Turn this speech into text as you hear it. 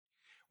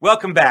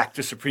Welcome back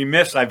to Supreme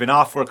Myths. I've been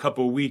off for a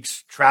couple of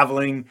weeks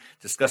traveling,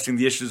 discussing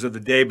the issues of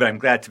the day, but I'm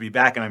glad to be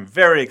back, and I'm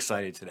very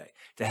excited today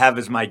to have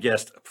as my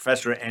guest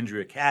Professor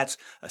Andrea Katz,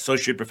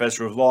 Associate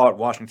Professor of Law at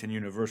Washington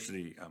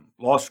University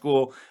Law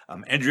School.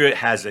 Andrea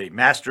has a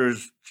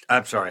bachelor's,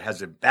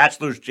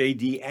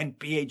 JD, and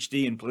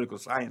PhD in political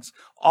science,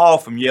 all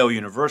from Yale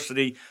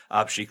University.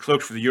 She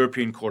clerked for the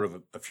European Court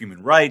of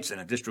Human Rights and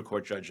a district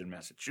court judge in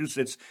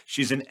Massachusetts.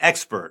 She's an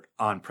expert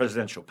on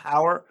presidential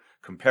power,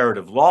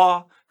 comparative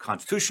law,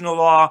 constitutional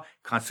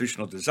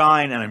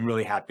design, and I'm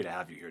really happy to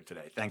have you here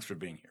today. Thanks for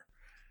being here.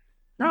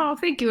 Oh,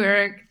 thank you,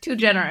 Eric. Too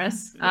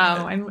generous.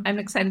 I'm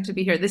excited to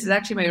be here. This is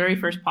actually my very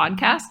first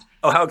podcast.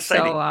 Oh, how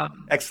exciting. So,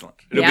 excellent.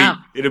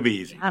 It'll be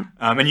easy. Yeah.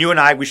 And you and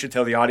I, we should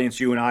tell the audience,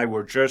 you and I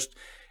were just,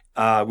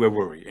 where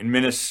were we? In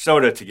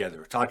Minnesota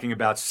together, talking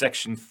about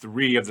Section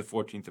 3 of the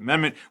 14th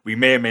Amendment. We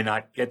may or may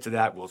not get to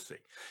that. We'll see.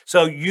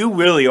 So you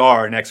really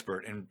are an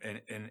expert in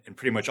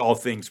pretty much all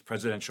things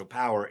presidential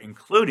power,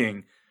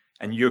 including,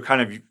 and you're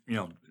kind of,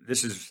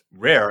 this is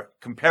rare,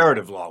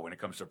 comparative law when it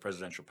comes to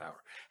presidential power.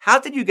 How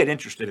did you get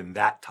interested in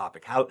that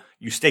topic? How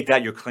you staked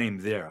out your claim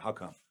there? How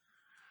come?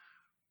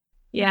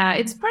 Yeah,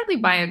 it's partly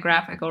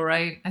biographical,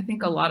 right? I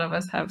think a lot of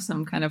us have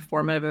some kind of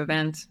formative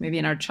event, maybe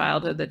in our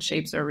childhood, that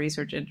shapes our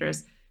research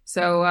interest.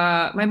 So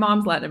my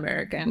mom's Latin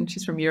American.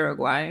 She's from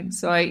Uruguay.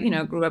 So I,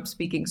 grew up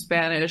speaking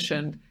Spanish,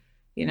 and,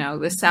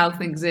 the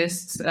South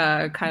exists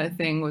kind of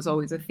thing was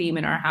always a theme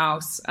in our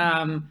house.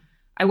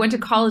 I went to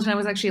college and I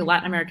was actually a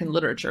Latin American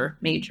literature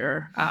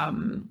major.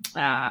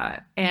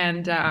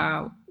 And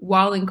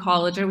while in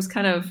college, I was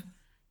kind of,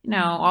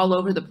 all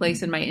over the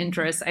place in my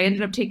interests. I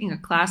ended up taking a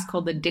class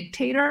called the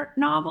Dictator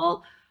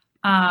novel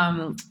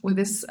with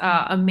this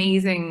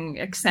amazing,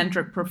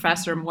 eccentric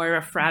professor,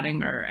 Moira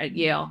Fradinger at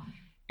Yale.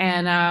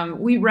 And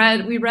we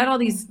read all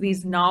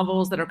these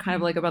novels that are kind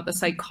of like about the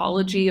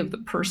psychology of the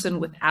person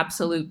with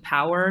absolute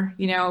power,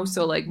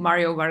 so like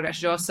Mario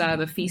Vargas Llosa,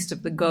 The Feast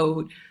of the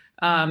Goat.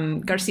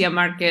 Garcia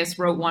Marquez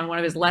wrote one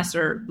of his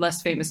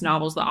less famous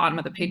novels, The Autumn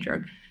of the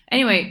Patriarch.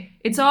 Anyway,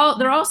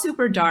 they're all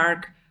super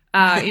dark,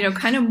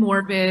 kind of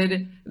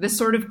morbid, the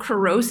sort of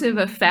corrosive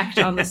effect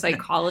on the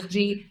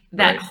psychology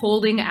that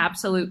holding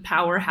absolute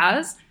power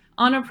has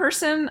on a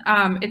person.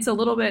 It's a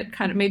little bit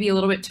maybe a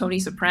little bit Tony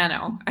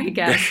Soprano, I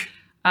guess.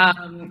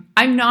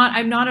 I'm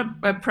not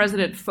a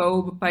president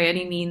phobe by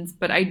any means,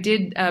 but I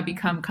did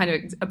become kind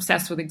of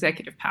obsessed with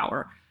executive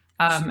power.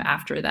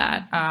 After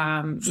that,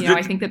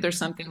 I think that there's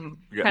something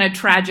kind of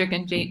tragic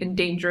and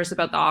dangerous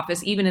about the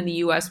office, even in the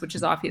U.S., which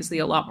is obviously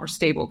a lot more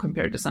stable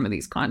compared to some of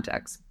these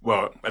contexts.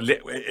 Well,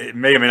 it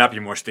may or may not be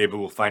more stable.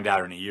 We'll find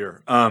out in a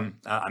year. I'm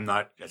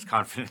not as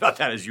confident about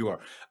that as you are.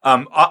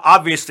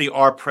 Obviously,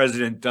 our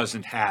president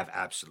doesn't have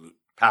absolute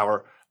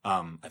power.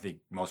 I think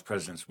most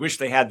presidents wish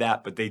they had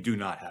that, but they do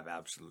not have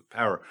absolute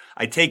power.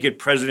 I take it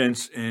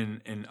presidents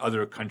in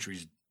other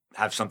countries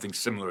have something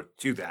similar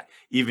to that,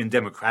 even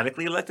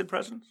democratically elected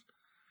presidents?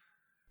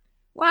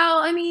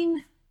 Well,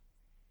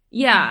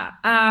 yeah.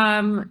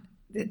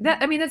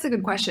 That's a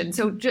good question.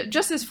 So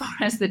just as far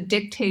as the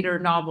Dictator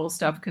novel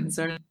stuff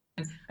concerns,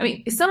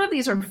 some of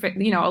these are,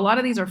 a lot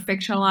of these are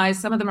fictionalized.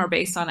 Some of them are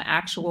based on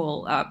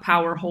actual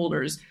power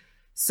holders.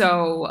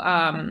 So,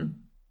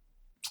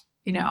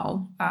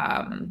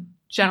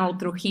 General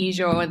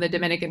Trujillo in the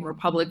Dominican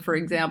Republic, for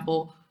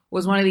example,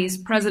 was one of these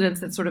presidents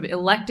that's sort of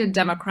elected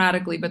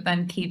democratically, but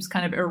then keeps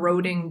kind of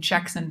eroding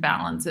checks and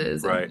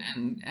balances. Right.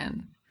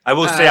 And I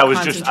will say,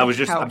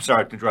 I'm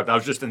sorry to interrupt. I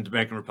was just in the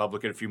Dominican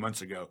Republic a few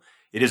months ago.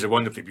 It is a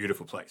wonderfully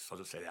beautiful place. I'll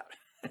just say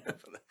that.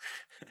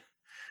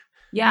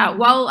 Yeah.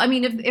 Well,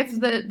 if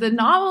the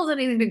novel's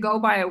anything to go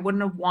by, I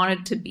wouldn't have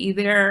wanted to be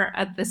there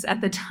at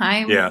the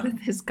time that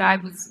this guy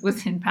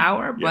was in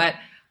power. Yeah.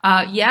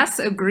 But yes,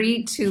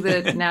 agree to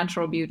the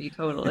natural beauty.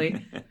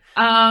 Totally.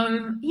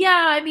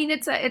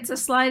 It's a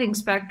sliding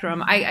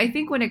spectrum. I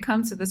think when it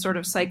comes to the sort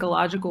of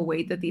psychological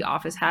weight that the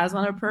office has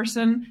on a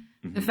person,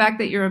 the fact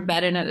that you're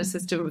embedded in a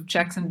system of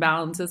checks and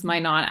balances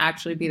might not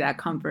actually be that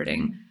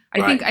comforting.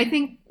 I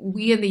think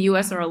we in the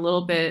U.S. are a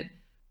little bit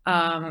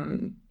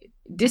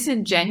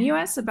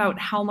disingenuous about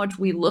how much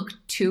we look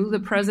to the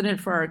president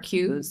for our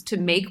cues, to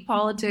make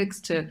politics,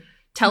 to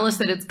tell us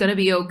that it's going to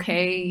be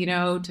okay,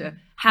 to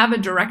have a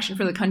direction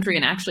for the country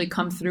and actually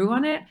come through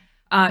on it.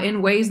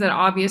 In ways that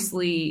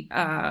obviously,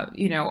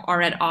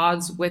 are at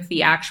odds with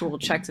the actual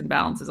checks and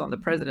balances on the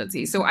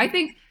presidency. So I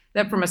think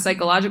that from a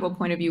psychological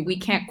point of view, we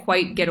can't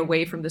quite get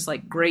away from this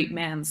like great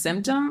man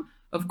symptom.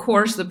 Of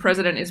course, the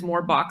president is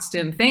more boxed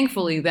in,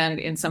 thankfully, than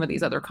in some of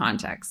these other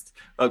contexts.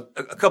 A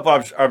couple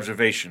of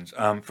observations.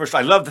 First,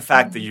 I love the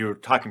fact that you're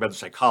talking about the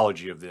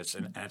psychology of this,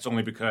 and it's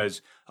only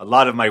because a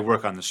lot of my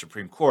work on the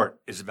Supreme Court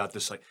is about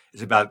this.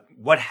 Is about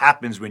what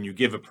happens when you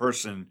give a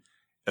person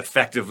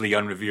effectively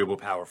unreviewable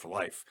power for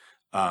life.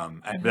 I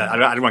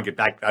don't want to get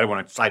back. I don't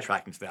want to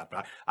sidetrack into that,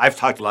 but I've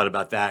talked a lot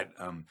about that.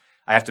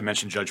 I have to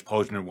mention Judge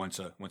Posner once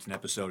an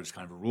episode is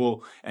kind of a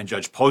rule, and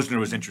Judge Posner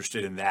was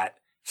interested in that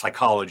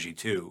psychology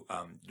too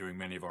during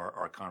many of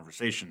our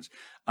conversations.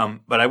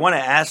 But I want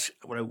to ask,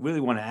 what I really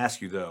want to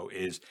ask you though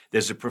is,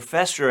 there's a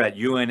professor at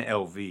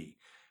UNLV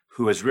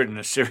who has written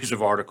a series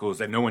of articles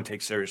that no one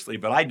takes seriously,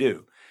 but I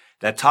do,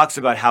 that talks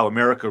about how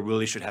America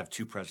really should have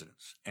two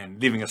presidents. And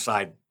leaving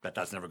aside that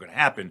that's never going to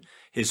happen,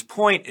 his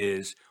point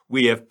is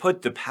we have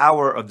put the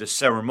power of the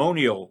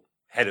ceremonial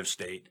head of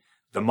state,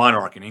 the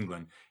monarch in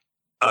England,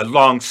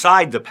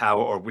 alongside the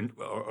power, or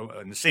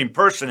in the same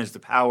person as the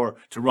power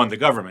to run the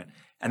government.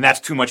 And that's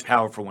too much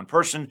power for one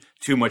person,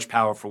 too much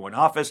power for one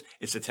office.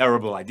 It's a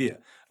terrible idea.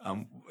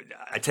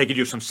 I take it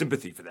you have some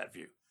sympathy for that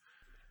view.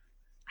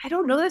 I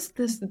don't know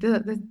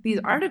these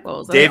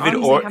articles.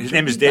 His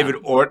name is David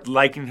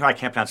Ortliken. I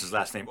can't pronounce his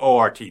last name.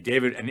 O-R-T.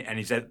 David, and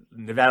he's at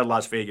Nevada,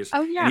 Las Vegas.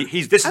 Oh yeah.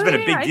 This has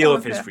been a big deal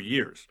of his for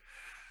years.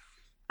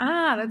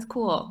 Ah, that's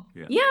cool.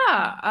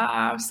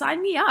 Yeah.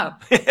 Sign me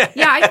up.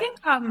 Yeah,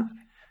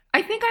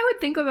 I think I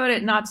would think about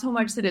it not so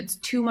much that it's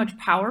too much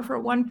power for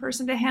one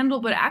person to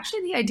handle, but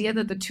actually the idea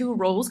that the two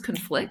roles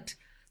conflict.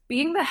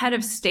 Being the head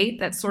of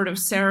state, that sort of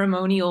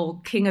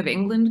ceremonial King of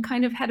England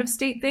kind of head of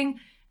state thing,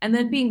 and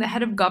then being the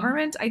head of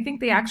government, I think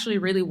they actually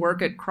really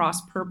work at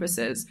cross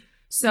purposes.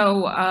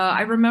 So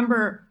I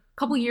remember a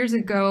couple years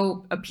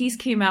ago, a piece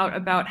came out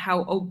about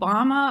how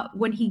Obama,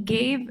 when he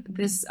gave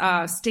this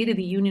State of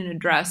the Union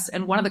address,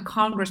 and one of the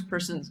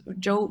congresspersons,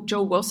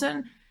 Joe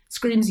Wilson,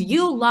 screams,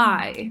 "You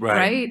lie,"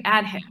 right,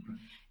 at him.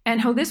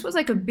 And how this was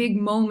like a big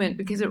moment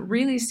because it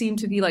really seemed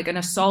to be like an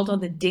assault on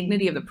the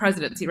dignity of the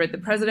presidency, right? The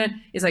president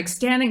is like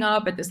standing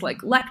up at this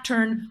like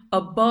lectern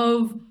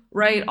above,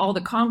 right, all the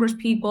Congress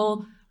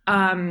people.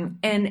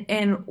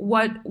 And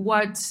what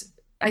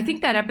I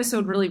think that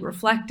episode really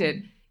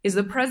reflected is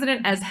the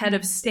president as head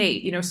of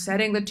state,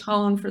 setting the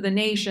tone for the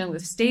nation, the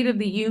State of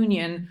the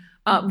Union,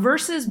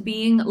 versus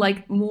being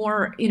like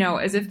more,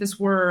 as if this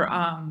were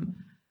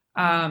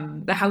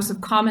the House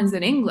of Commons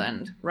in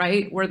England,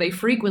 right, where they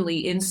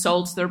frequently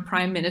insult their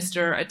prime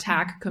minister,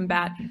 attack,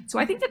 combat. So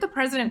I think that the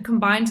president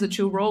combines the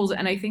two roles,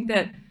 and I think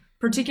that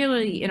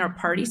particularly in our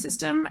party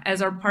system,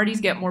 as our parties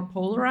get more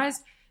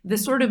polarized, the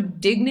sort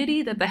of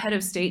dignity that the head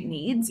of state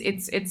needs,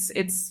 it's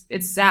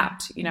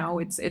zapped,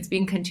 it's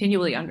being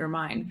continually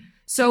undermined.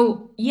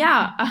 So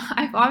yeah,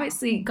 I've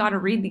obviously got to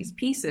read these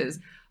pieces.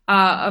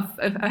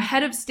 A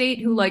head of state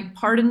who like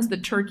pardons the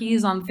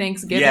turkeys on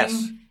Thanksgiving.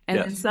 Yes. And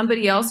then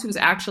somebody else who's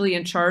actually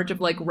in charge of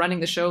like running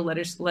the show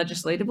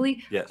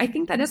legislatively. Yes. I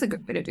think that is a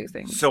good way to do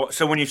things.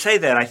 So when you say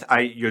that,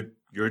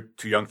 you're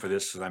too young for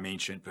this because I'm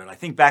ancient, but I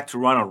think back to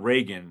Ronald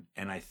Reagan,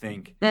 and I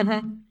think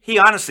he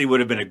honestly would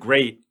have been a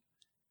great,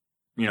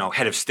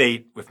 head of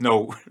state with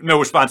no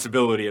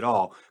responsibility at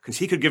all, because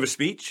he could give a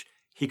speech,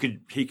 he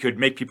could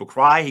make people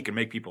cry, he could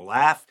make people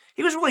laugh.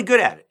 He was really good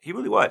at it. He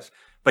really was.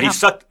 But he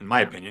sucked, in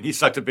my opinion. He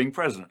sucked at being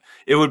president.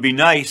 It would be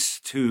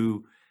nice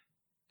to.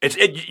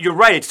 You're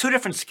right. It's two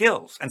different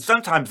skills, and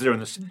sometimes they're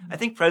in this. I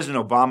think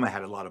President Obama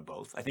had a lot of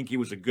both. I think he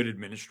was a good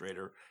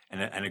administrator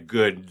and a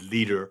good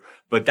leader,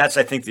 but that's,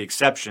 I think, the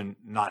exception,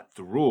 not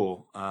the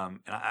rule. And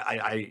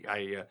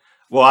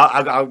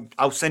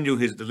I'll send you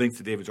the link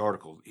to David's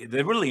article.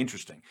 They're really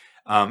interesting,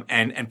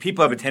 and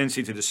people have a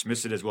tendency to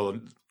dismiss it as well.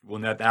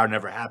 That would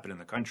never happen in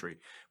the country,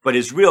 but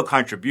his real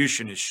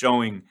contribution is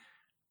showing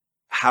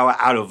how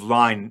out of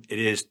line it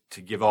is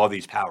to give all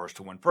these powers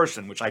to one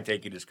person, which I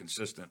take it is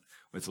consistent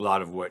with a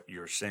lot of what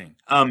you're saying.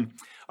 All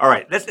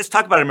right, let's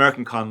talk about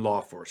American common law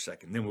for a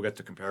second, then we'll get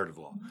to comparative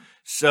law.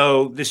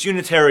 So this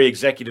unitary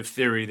executive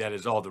theory that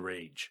is all the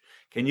rage.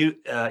 Can you,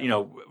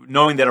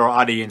 knowing that our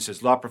audience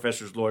is law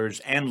professors,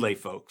 lawyers, and lay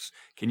folks,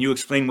 can you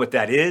explain what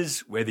that is,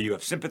 whether you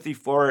have sympathy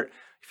for it,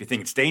 if you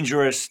think it's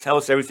dangerous? Tell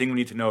us everything we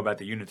need to know about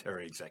the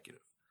unitary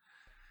executive.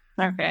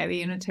 Okay, the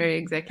unitary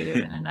executive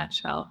in a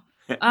nutshell.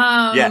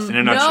 Yes, in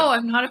a nutshell. No,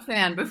 I'm not a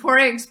fan. Before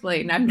I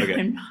explain, I'm not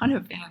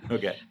a fan.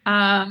 Okay.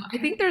 I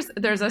think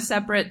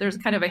there's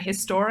kind of a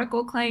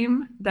historical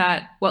claim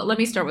that, well, let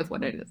me start with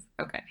what it is.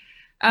 Okay.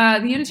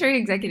 The Unitary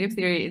Executive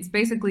Theory, it's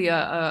basically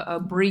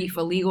a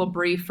legal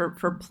brief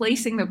for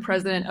placing the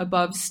president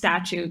above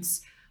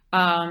statutes,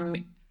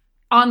 on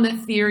the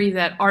theory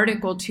that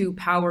Article 2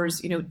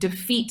 powers,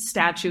 defeat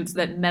statutes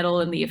that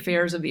meddle in the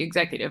affairs of the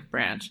executive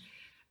branch.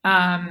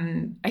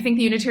 I think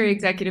the unitary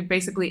executive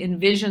basically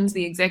envisions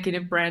the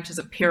executive branch as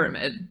a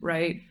pyramid,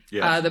 right?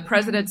 Yes. The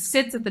president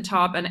sits at the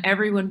top and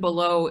everyone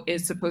below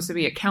is supposed to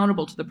be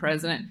accountable to the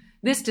president.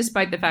 This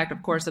despite the fact,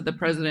 of course, that the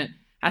president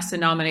has to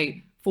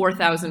nominate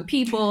 4,000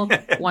 people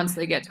once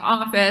they get to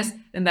office,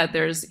 and that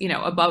there's,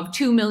 above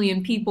 2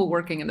 million people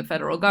working in the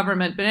federal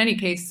government. But in any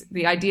case,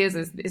 the idea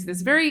is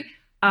this very,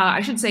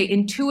 I should say,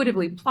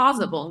 intuitively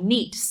plausible,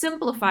 neat,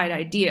 simplified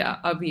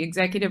idea of the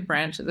executive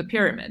branch as a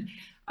pyramid.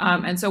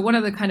 And so one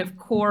of the kind of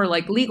core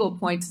legal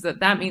points is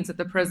that means that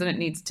the president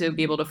needs to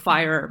be able to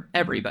fire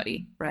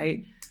everybody,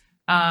 right?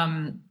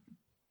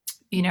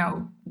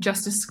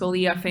 Justice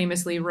Scalia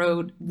famously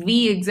wrote,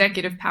 the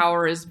executive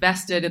power is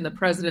vested in the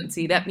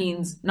presidency. That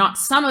means not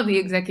some of the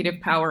executive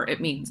power, it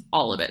means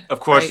all of it. Of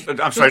course. Right?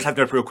 I'm sorry, I just have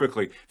to interrupt real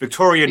quickly.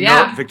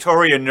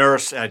 Victoria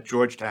Nurse at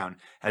Georgetown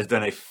has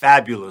done a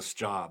fabulous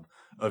job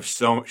of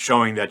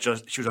showing that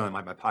she was on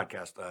my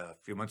podcast a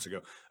few months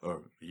ago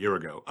or a year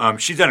ago.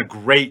 She's done a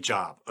great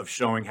job of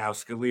showing how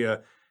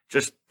Scalia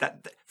just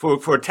that for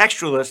a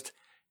textualist,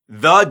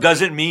 the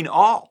doesn't mean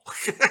all.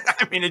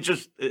 I mean,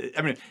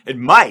 it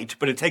might,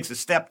 but it takes a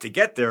step to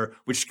get there,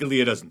 which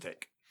Scalia doesn't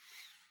take.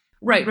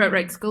 Right.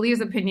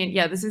 Scalia's opinion,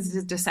 this is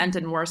his dissent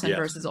in Morrison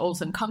versus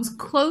Olson, comes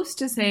close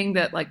to saying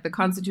that like the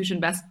Constitution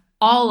vests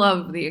all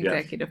of the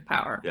executive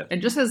power,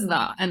 and just as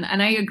the, and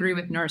I agree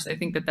with Nurse. I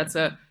think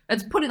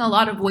that's putting a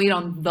lot of weight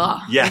on the,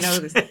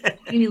 this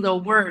teeny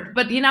little word.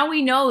 But now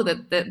we know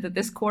that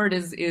this court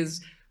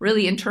is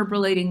really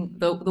interpolating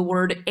the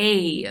word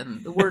a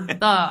and the word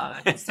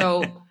the.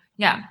 So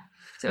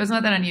it's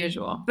not that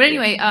unusual. But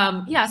anyway,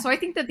 so I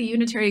think that the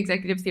unitary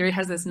executive theory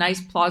has this nice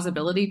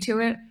plausibility to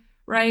it,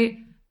 right?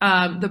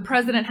 The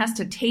president has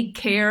to take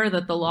care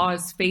that the law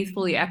is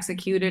faithfully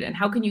executed. And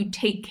how can you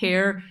take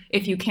care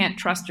if you can't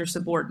trust your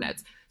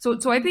subordinates?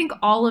 So I think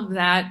all of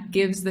that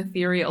gives the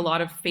theory a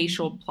lot of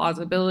facial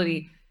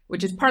plausibility,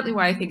 which is partly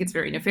why I think it's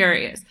very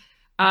nefarious.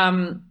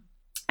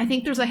 I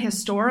think there's a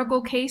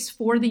historical case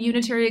for the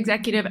unitary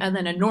executive and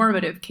then a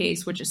normative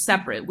case, which is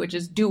separate, which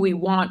is, do we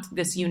want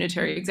this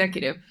unitary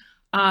executive?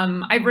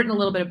 I've written a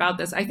little bit about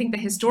this. I think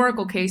the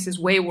historical case is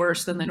way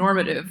worse than the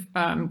normative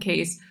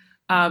case.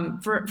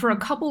 For a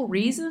couple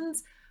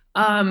reasons.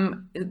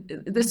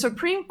 The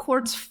Supreme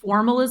Court's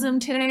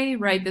formalism today,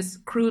 right? This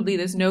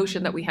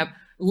notion that we have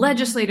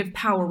legislative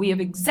power, we have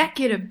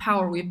executive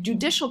power, we have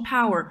judicial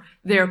power.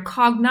 They're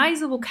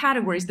cognizable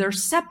categories. They're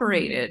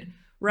separated,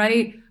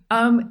 right?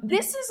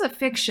 This is a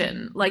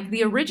fiction. Like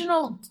the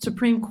original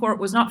Supreme Court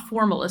was not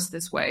formalist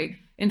this way.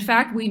 In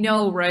fact, we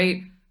know,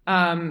 right?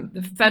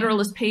 The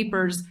Federalist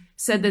Papers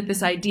said that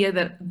this idea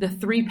that the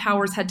three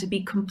powers had to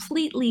be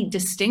completely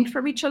distinct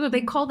from each other, they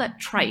call that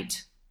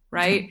trite,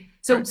 right?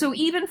 So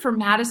even for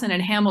Madison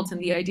and Hamilton,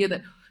 the idea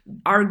that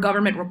our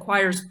government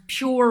requires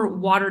pure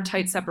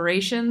watertight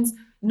separations,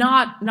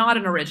 not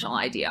an original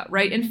idea,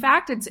 right? In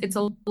fact, it's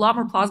a lot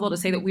more plausible to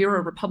say that we were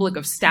a republic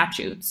of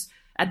statutes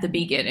at the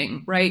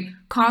beginning, right?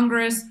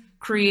 Congress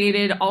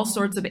created all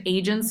sorts of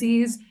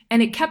agencies,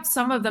 and it kept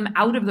some of them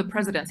out of the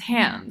president's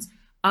hands.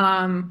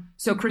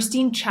 So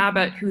Christine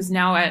Chabot, who's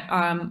now at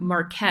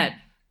Marquette,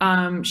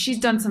 she's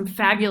done some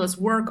fabulous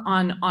work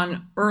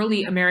on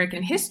early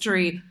American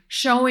history,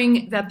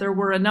 showing that there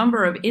were a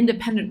number of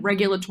independent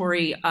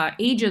regulatory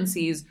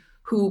agencies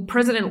who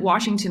President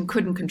Washington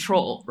couldn't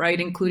control, right?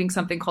 Including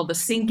something called the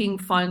Sinking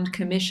Fund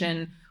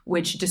Commission,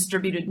 which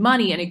distributed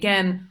money and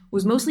again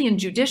was mostly in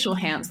judicial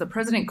hands. The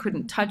president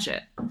couldn't touch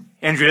it.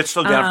 Andrea, let's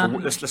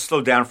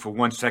slow down for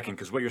 1 second,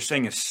 because what you're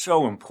saying is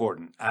so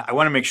important. I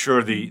want to make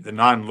sure the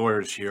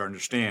non-lawyers here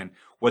understand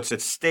what's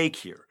at stake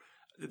here.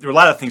 There are a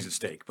lot of things at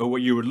stake, but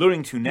what you're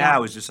alluding to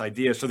now is this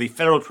idea. So the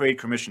Federal Trade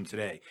Commission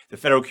today, the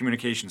Federal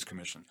Communications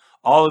Commission,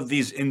 all of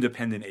these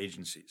independent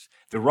agencies,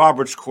 the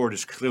Roberts Court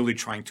is clearly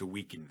trying to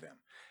weaken them.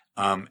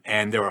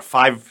 And there are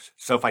 5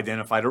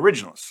 self-identified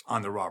originalists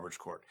on the Roberts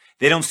Court.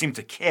 They don't seem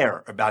to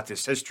care about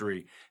this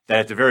history that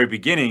at the very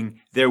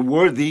beginning there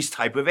were these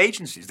type of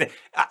agencies.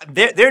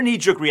 Their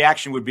knee-jerk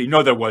reaction would be,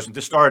 no, there wasn't.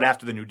 This started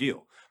after the New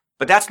Deal.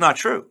 But that's not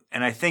true.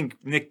 And I think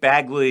Nick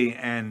Bagley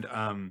and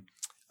I'm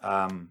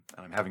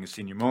having a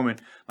senior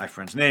moment, my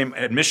friend's name,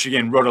 at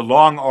Michigan, wrote a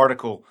long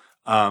article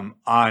on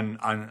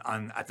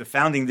at the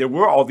founding. There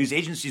were all these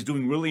agencies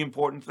doing really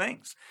important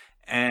things.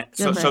 And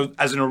so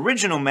as an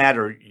original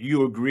matter,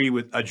 you agree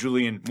with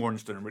Julian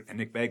Morgenstern and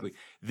Nick Bagley.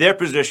 Their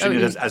position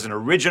is as an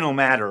original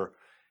matter,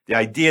 the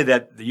idea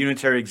that the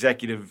unitary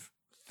executive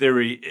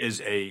theory is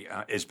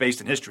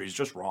based in history is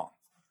just wrong.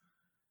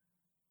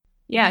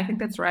 Yeah, I think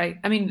that's right.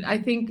 I mean, I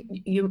think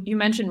you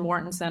mentioned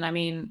Mortensen. I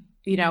mean,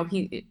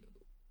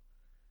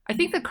 I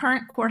think the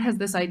current court has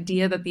this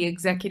idea that the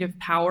executive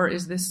power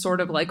is this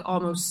sort of like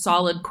almost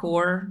solid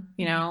core,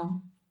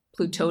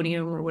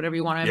 plutonium or whatever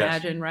you want to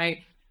imagine,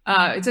 right?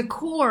 It's a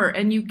core,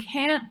 and you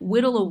can't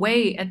whittle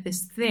away at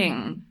this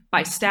thing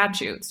by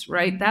statutes,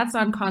 right? That's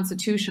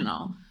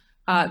unconstitutional.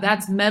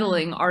 That's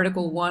meddling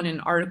Article 1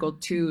 and Article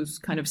 2's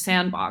kind of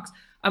sandbox.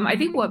 I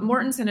think what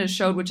Mortensen has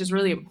showed, which is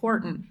really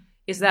important,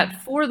 is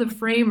that for the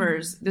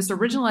framers, this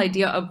original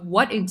idea of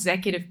what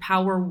executive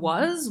power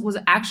was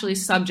actually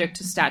subject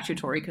to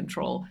statutory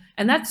control.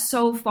 And that's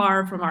so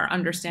far from our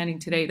understanding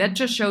today. That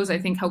just shows, I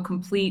think, how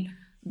complete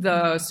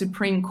the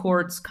Supreme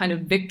Court's kind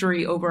of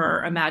victory over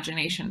our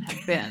imagination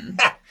has been.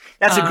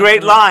 That's a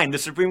great line. The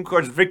Supreme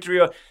Court's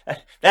victory.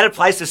 That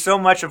applies to so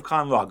much of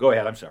con law. Go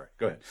ahead. I'm sorry.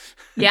 Go ahead.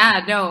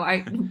 Yeah, no,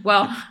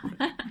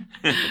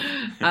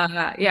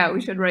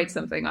 we should write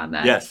something on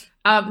that. Yes.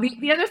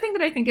 The other thing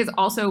that I think is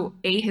also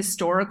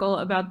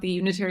ahistorical about the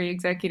unitary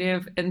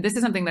executive, and this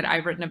is something that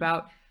I've written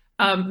about,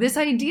 this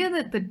idea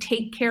that the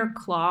take care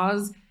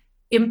clause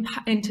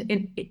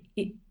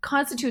it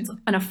constitutes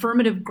an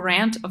affirmative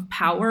grant of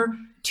power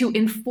to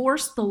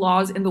enforce the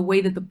laws in the way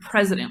that the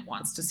president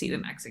wants to see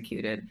them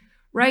executed,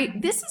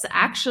 right? This is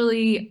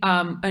actually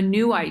a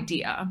new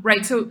idea,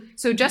 right? So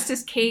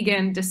Justice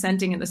Kagan,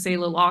 dissenting in the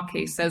Saylor Law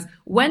case, says,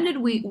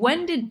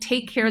 when did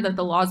take care that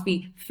the laws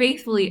be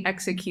faithfully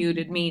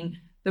executed mean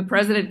the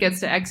president gets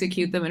to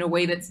execute them in a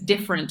way that's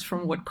different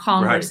from what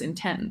Congress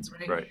intends,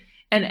 right?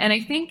 And I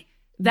think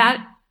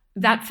that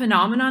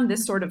phenomenon,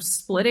 this sort of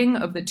splitting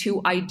of the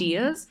two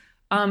ideas,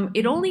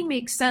 it only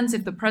makes sense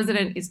if the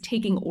president is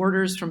taking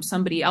orders from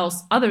somebody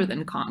else other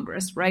than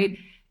Congress, right?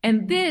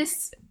 And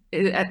this,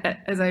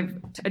 as I've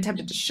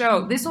attempted to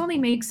show, this only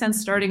makes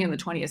sense starting in the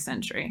 20th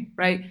century,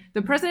 right?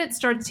 The president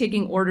starts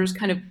taking orders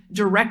kind of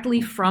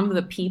directly from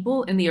the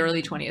people in the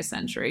early 20th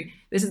century.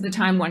 This is the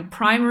time when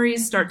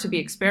primaries start to be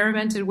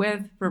experimented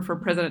with for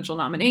presidential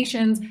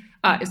nominations.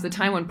 It's the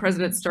time when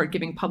presidents start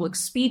giving public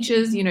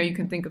speeches. You know, you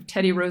can think of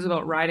Teddy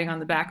Roosevelt riding on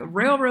the back of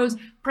railroads.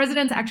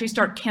 Presidents actually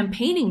start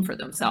campaigning for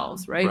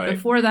themselves, right?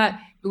 Before that,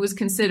 it was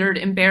considered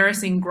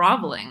embarrassing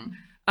groveling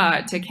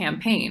to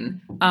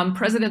campaign.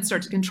 Presidents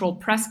start to control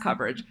press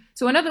coverage.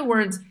 So in other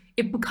words,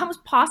 it becomes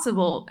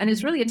possible, and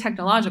it's really a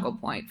technological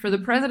point, for the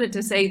president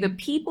to say, the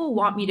people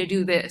want me to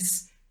do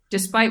this,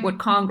 despite what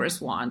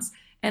Congress wants.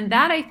 And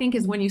that, I think,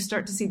 is when you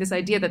start to see this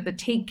idea that the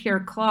take care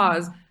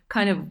clause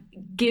kind of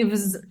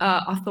gives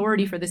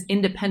authority for this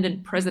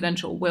independent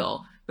presidential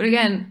will. But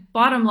again,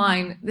 bottom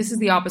line, this is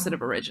the opposite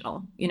of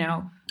original, you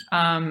know.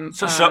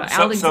 So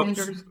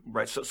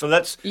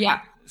that's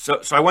yeah. So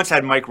I once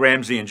had Mike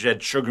Ramsey and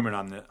Jed Sugarman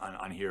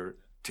on here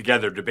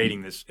together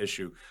debating this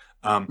issue.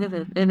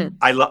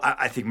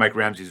 I think Mike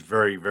Ramsey is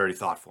very, very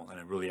thoughtful and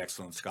a really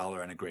excellent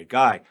scholar and a great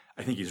guy.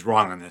 I think he's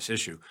wrong on this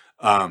issue.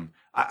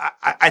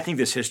 I think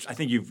this history. I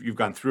think you've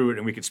gone through it,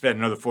 and we could spend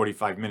another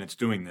 45 minutes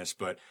doing this.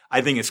 But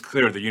I think it's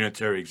clear the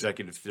Unitary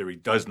Executive Theory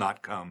does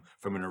not come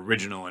from an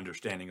original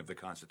understanding of the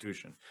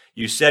Constitution.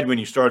 You said when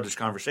you started this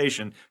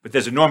conversation, but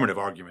there's a normative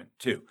argument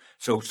too.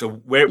 So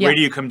where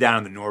do you come down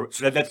on the norm?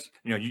 So that's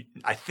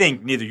I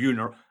think neither you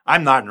nor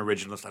I'm not an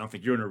originalist. I don't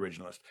think you're an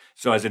originalist.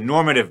 So as a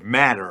normative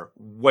matter,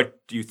 what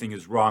do you think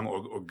is wrong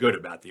or good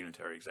about the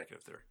Unitary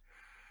Executive Theory?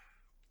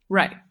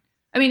 Right.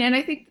 I mean, and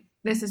I think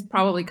this is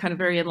probably kind of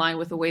very in line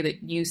with the way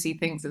that you see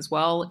things as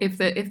well. If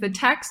the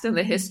text and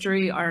the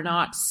history are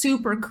not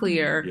super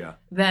clear,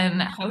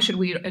 then how should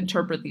we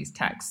interpret these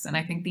texts? And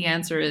I think the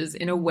answer is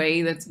in a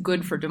way that's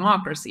good for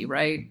democracy,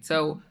 right?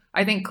 So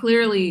I think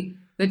clearly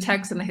the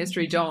text and the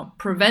history don't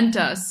prevent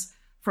us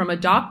from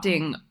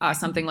adopting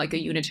something like a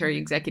unitary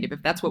executive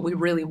if that's what we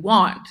really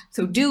want.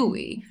 So do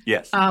we?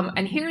 Yes.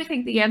 And here I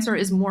think the answer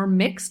is more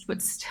mixed,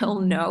 but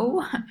still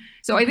no.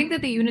 So I think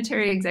that the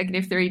unitary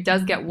executive theory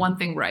does get one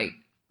thing right.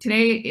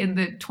 Today, in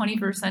the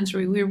 21st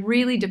century, we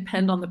really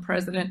depend on the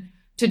president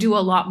to do a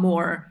lot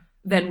more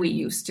than we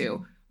used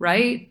to,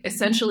 right?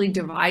 Essentially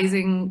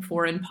devising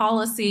foreign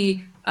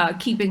policy,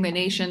 keeping the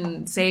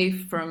nation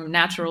safe from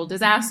natural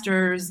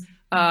disasters,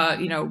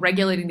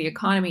 regulating the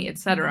economy, et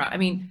cetera. I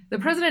mean, the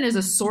president is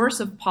a source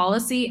of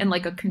policy and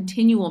like a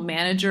continual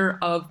manager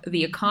of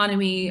the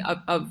economy, of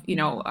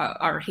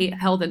our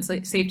health and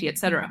safety, et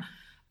cetera.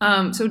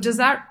 So does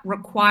that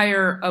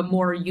require a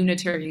more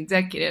unitary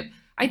executive?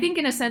 I think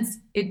in a sense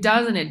it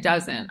does and it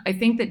doesn't. I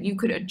think that you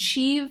could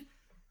achieve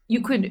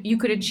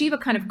a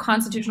kind of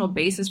constitutional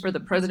basis for the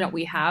president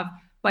we have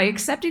by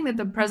accepting that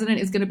the president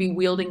is going to be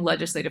wielding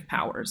legislative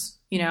powers,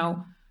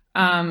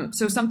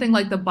 So something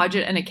like the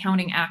Budget and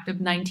Accounting Act of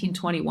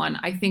 1921,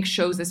 I think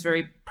shows this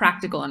very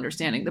practical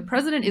understanding. The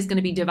president is going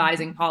to be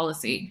devising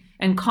policy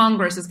and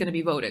Congress is going to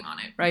be voting on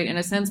it, right? In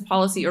a sense,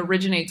 policy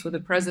originates with the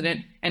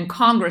president and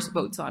Congress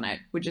votes on it,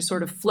 which is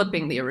sort of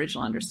flipping the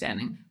original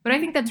understanding. But I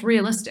think that's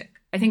realistic.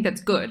 I think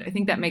that's good. I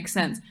think that makes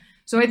sense.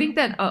 So I think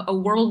that a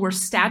world where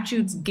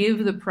statutes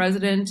give the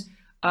president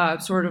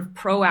sort of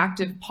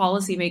proactive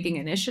policymaking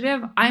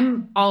initiative,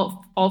 I'm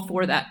all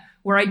for that.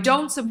 Where I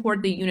don't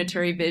support the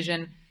unitary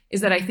vision is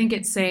that I think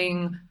it's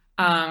saying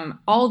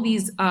all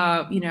these,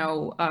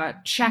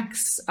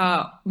 checks,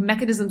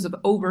 mechanisms of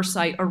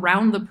oversight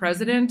around the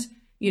president,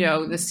 the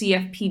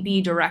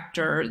CFPB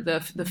director,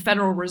 the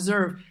Federal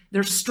Reserve,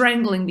 they're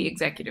strangling the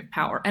executive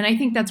power. And I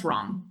think that's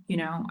wrong.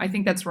 I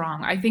think that's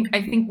wrong. I think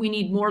we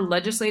need more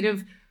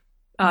legislative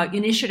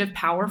initiative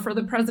power for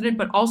the president,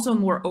 but also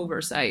more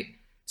oversight.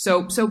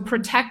 So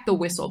protect the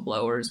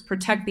whistleblowers,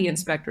 protect the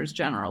inspectors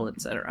general, et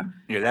cetera.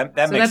 Yeah,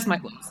 that's my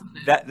close.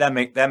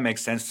 That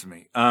makes sense to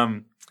me. I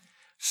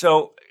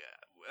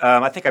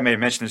think I may have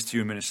mentioned this to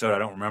you in Minnesota. I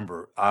don't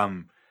remember.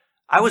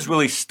 I was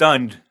really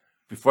stunned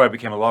before I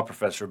became a law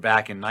professor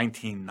back in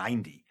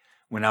 1990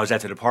 when I was at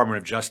the Department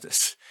of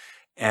Justice.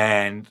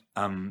 And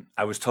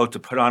I was told to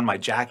put on my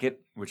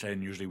jacket, which I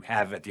didn't usually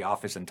have at the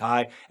office, and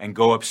tie, and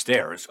go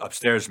upstairs.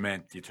 Upstairs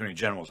meant the Attorney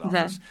General's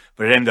office,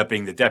 but it ended up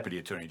being the Deputy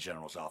Attorney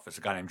General's office,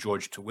 a guy named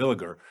George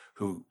Terwilliger,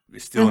 who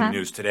is still in the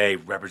news today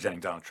representing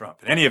Donald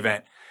Trump. In any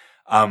event,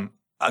 a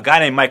guy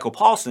named Michael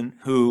Paulson,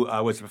 who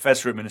was a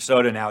professor at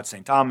Minnesota, now at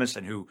St. Thomas,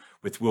 and who,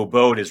 with Will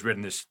Bode, has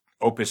written this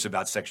opus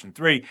about Section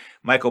 3.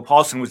 Michael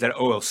Paulson was at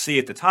OLC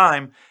at the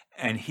time,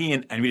 and we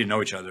didn't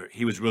know each other.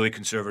 He was really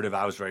conservative.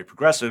 I was very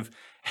progressive.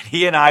 And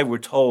he and I were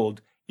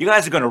told, you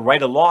guys are going to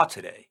write a law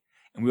today.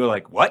 And we were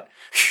like, what?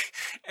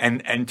 and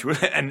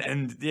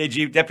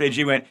the Deputy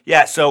AG went,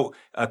 yeah, so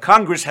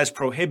Congress has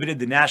prohibited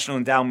the National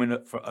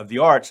Endowment of the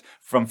Arts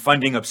from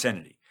funding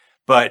obscenity.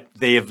 but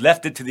they have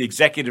left it to the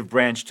executive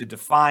branch to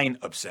define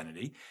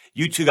obscenity.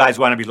 You two guys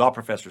want to be law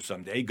professors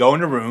someday. Go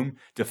in a room,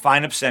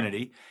 define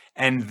obscenity.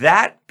 And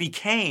that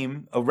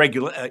became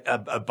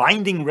a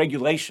binding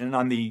regulation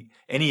on the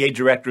NEA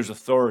director's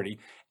authority.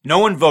 No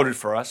one voted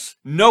for us.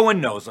 No one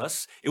knows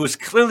us. It was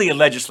clearly a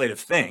legislative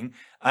thing.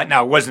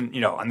 Now, it wasn't,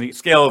 on the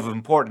scale of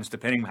importance,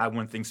 depending on how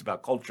one thinks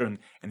about culture and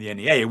the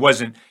NEA, it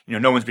wasn't,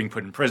 no one's being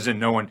put in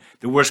prison.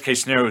 The worst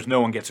case scenario is no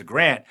one gets a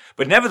grant.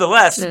 But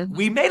nevertheless,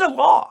 we made a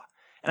law.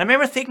 And I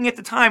remember thinking at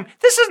the time,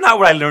 this is not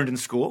what I learned in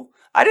school.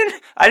 I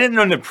didn't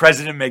learn the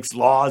president makes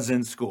laws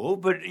in school,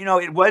 but,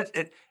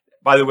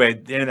 by the way,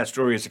 the end of that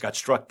story is it got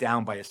struck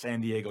down by a San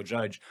Diego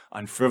judge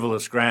on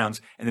frivolous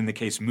grounds, and then the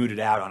case mooted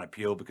out on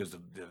appeal because the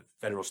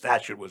federal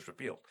statute was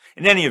repealed.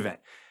 In any event,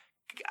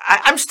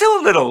 I'm still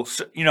a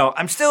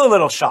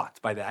little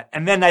shocked by that.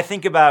 And then I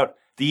think about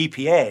the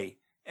EPA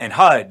and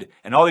HUD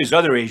and all these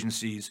other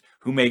agencies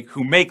who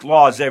make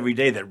laws every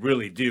day that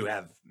really do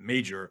have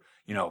major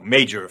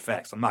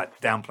effects. I'm not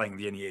downplaying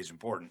the NEA's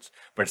importance,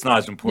 but it's not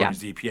as important as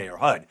the EPA or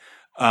HUD.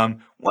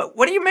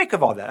 What do you make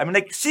of all that? I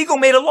mean, Siegel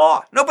made a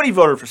law. Nobody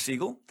voted for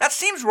Siegel. That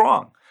seems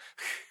wrong.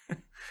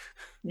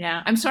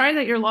 Yeah, I'm sorry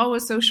that your law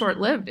was so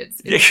short-lived. It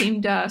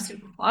seemed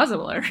super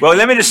plausible. Well,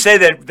 let me just say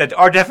that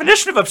our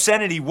definition of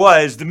obscenity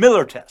was the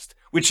Miller test,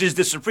 which is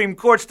the Supreme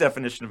Court's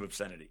definition of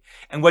obscenity.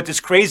 And what this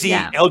crazy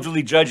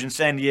elderly judge in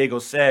San Diego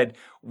said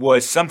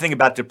was something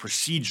about the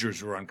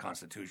procedures were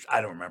unconstitutional.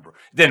 I don't remember.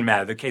 It didn't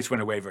matter. The case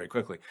went away very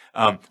quickly.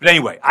 But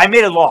anyway, I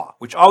made a law,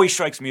 which always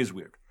strikes me as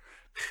weird.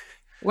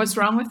 What's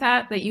wrong with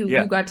that? That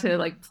you got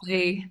to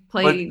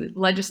play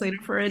legislator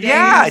for a day?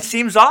 Yeah, it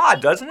seems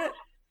odd, doesn't it?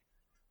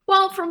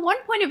 Well, from one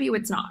point of view,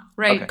 it's not,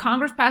 right? Okay.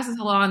 Congress passes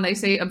a law and they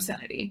say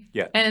obscenity.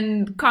 Yeah.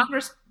 And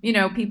Congress,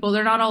 people,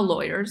 they're not all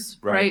lawyers,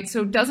 right?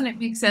 So doesn't it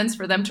make sense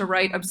for them to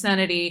write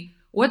obscenity?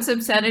 What's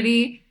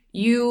obscenity?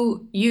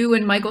 You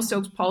and Michael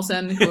Stokes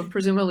Paulsen, who have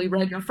presumably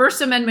read your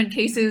First Amendment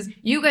cases,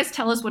 you guys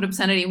tell us what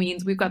obscenity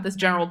means. We've got this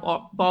general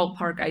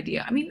ballpark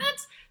idea. I mean,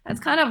 that's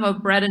kind of a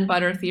bread and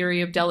butter theory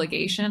of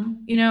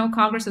delegation.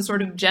 Congress has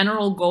sort of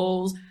general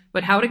goals,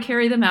 but how to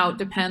carry them out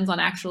depends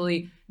on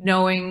actually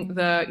knowing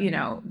the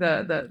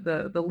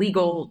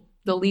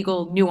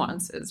legal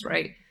nuances,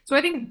 right? So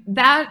I think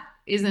that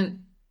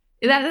isn't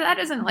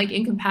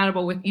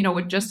incompatible with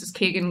what Justice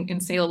Kagan in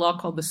Saleh law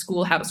called the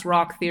schoolhouse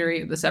rock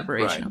theory of the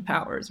separation of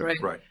powers, right?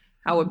 Right.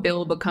 How a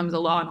bill becomes a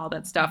law and all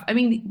that stuff. I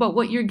mean, but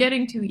what you're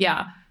getting to,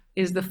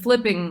 is the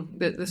flipping,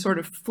 the sort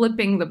of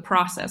flipping the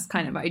process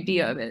kind of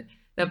idea of it.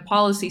 That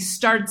policy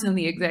starts in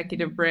the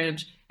executive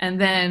branch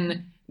and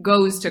then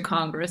goes to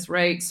Congress,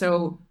 right?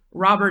 So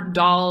Robert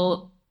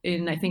Dahl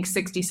in, I think,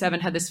 1967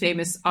 had this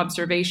famous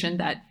observation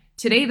that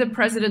today the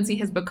presidency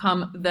has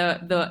become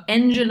the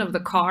engine of the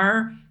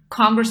car,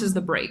 Congress is the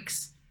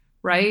brakes,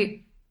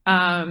 right?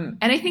 And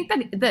I think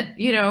that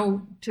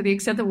to the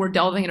extent that we're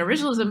delving in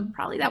originalism,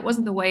 probably that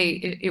wasn't the way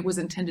it was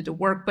intended to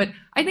work. But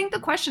I think the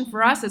question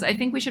for us is, I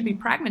think we should be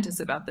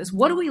pragmatists about this.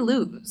 What do we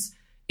lose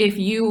if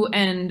you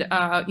and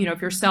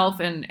if yourself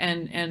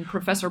and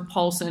Professor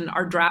Paulsen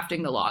are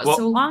drafting the laws? Well,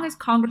 so long as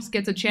Congress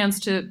gets a chance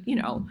to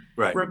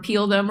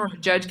repeal them, or a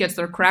judge gets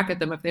their crack at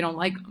them if they don't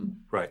like them.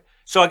 Right.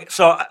 So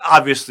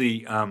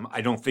obviously,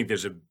 I don't think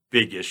there's a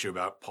big issue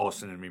about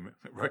Paulsen and me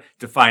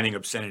defining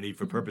obscenity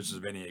for purposes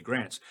of NEA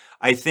grants.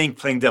 I think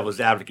playing devil's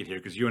advocate here,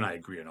 because you and I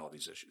agree on all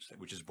these issues,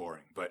 which is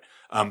boring. But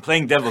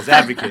playing devil's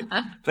advocate,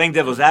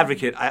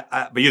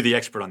 but you're the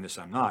expert on this.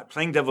 I'm not.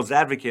 Playing devil's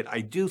advocate,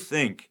 I do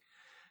think.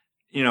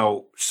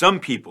 Some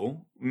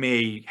people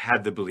may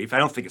have the belief, I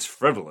don't think it's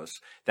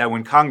frivolous, that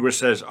when Congress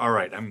says, all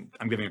right,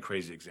 I'm giving a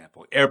crazy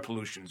example, air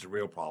pollution is a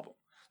real problem.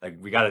 Like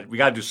we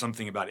gotta do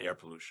something about air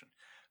pollution.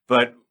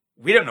 But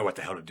we don't know what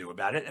the hell to do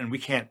about it, and we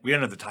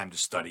don't have the time to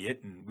study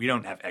it, and we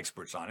don't have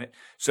experts on it.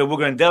 So we're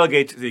going to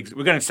delegate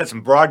we're going to set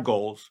some broad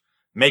goals,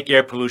 make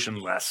air pollution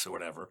less or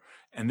whatever,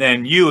 and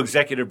then you,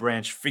 executive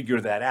branch, figure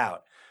that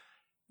out.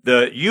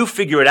 The you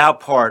figure it out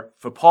part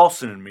for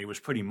Paulsen and me was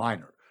pretty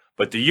minor.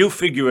 But the you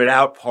figure it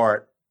out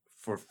part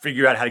for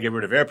figure out how to get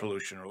rid of air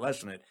pollution or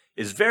lessen it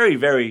is very,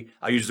 very,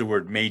 I use the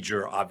word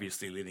major,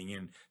 obviously leading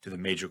into the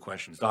Major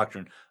Questions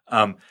Doctrine.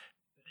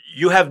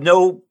 You have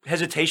no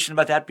hesitation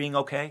about that being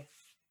okay?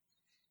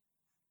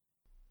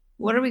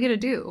 What are we going to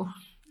do?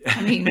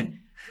 I mean,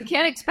 we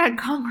can't expect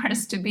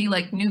Congress to be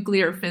like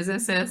nuclear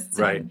physicists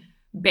and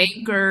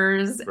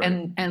bankers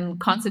and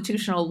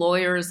constitutional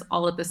lawyers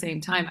all at the same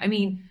time. I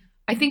mean,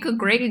 I think a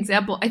great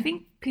example, I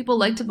think people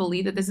like to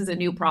believe that this is a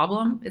new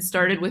problem. It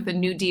started with the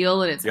New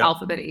Deal and its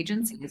alphabet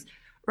agencies,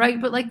 right?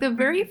 But like the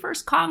very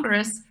first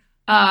Congress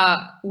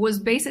was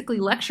basically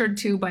lectured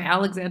to by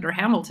Alexander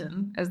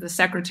Hamilton as the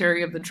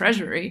Secretary of the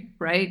Treasury,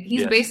 right?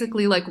 He's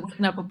basically like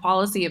written up a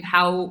policy of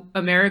how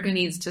America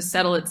needs to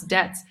settle its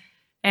debts.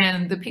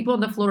 And the people on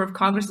the floor of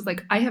Congress is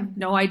like, I have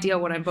no idea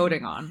what I'm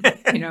voting on.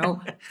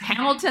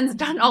 Hamilton's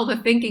done all the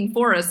thinking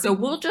for us. So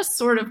we'll just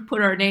sort of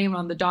put our name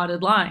on the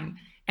dotted line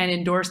and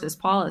endorse this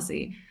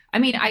policy. I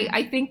mean,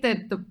 I think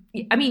that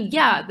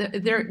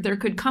there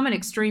could come an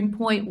extreme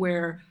point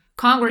where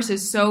Congress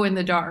is so in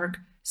the dark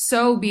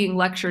so being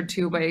lectured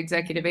to by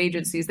executive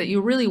agencies that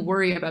you really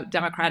worry about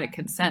democratic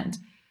consent.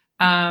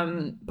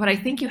 But I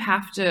think you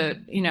have to,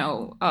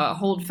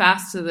 hold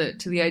fast to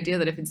the idea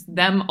that if it's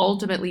them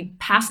ultimately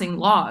passing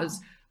laws,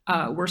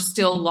 we're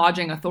still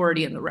lodging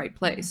authority in the right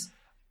place.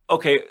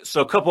 Okay,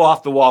 so a couple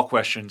off-the-wall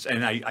questions,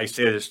 and I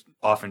say this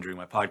often during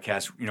my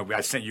podcast.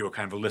 I sent you a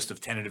kind of a list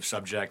of tentative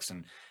subjects,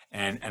 and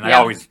I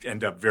always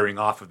end up veering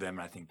off of them,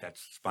 and I think that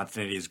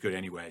spontaneity is good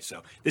anyway.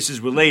 So this is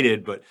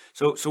related, but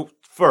so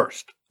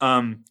first,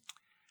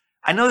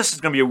 I know this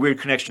is going to be a weird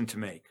connection to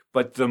make,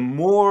 but the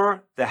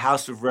more the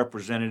House of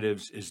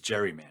Representatives is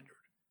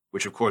gerrymandered,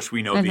 which of course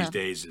we know these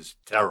days is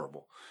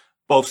terrible,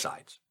 both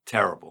sides,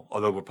 terrible,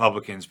 although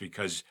Republicans,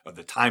 because of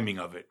the timing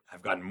of it,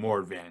 have gotten more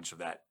advantage of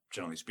that,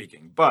 generally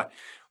speaking. But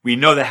we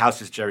know the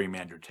House is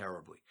gerrymandered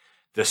terribly.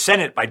 The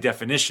Senate, by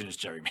definition, is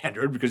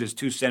gerrymandered because it's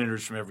 2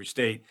 senators from every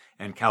state,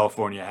 and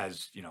California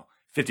has,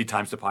 50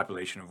 times the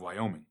population of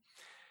Wyoming.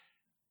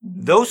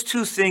 Those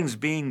two things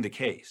being the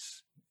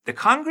case, the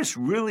Congress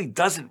really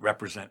doesn't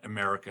represent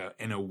America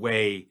in a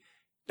way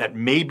that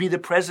maybe the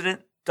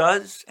president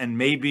does, and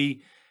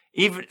maybe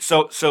even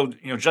so.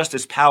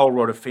 Justice Powell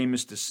wrote a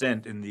famous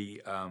dissent in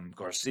the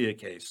Garcia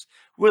case,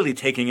 really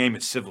taking aim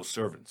at civil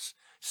servants,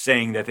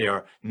 saying that they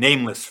are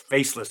nameless,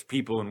 faceless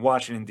people in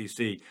Washington,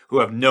 D.C.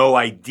 who have no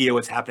idea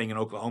what's happening in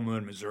Oklahoma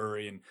and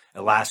Missouri and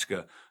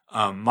Alaska.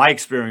 My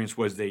experience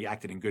was they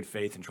acted in good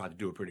faith and tried to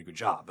do a pretty good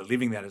job. But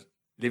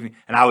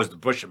and I was the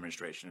Bush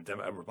administration,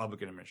 a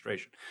Republican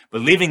administration. But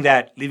leaving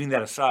that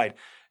aside,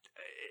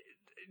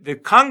 the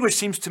Congress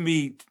seems to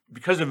me,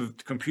 because of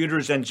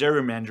computers and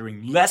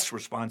gerrymandering, less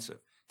responsive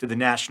to the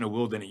national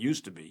will than it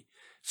used to be.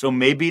 So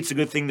maybe it's a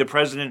good thing the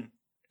president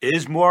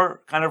is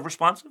more kind of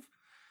responsive?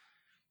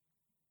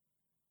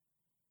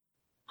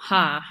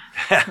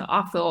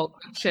 Off the old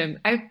question.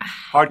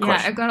 Hard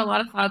question. I've got a lot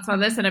of thoughts on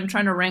this, and I'm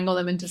trying to wrangle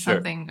them into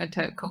something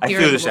to coherent. I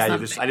feel this at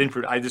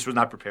you. I just was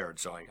not prepared,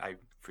 so I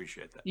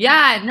appreciate that.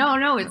 Yeah,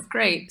 no, it's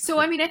great. So,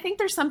 I mean, I think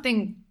there's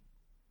something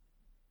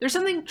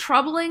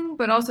troubling,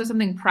 but also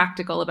something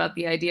practical about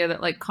the idea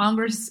that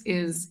Congress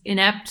is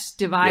inept,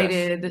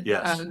 divided,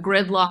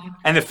 gridlocked.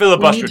 And the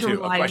filibuster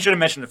too. I should have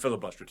mentioned the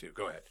filibuster too.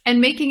 Go ahead. And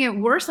making it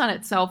worse on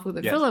itself with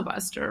a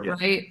filibuster,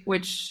 right?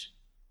 Which,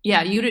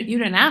 you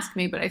didn't ask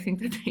me, but I think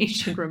that they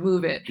should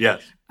remove it.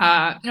 Yes.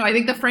 I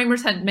think the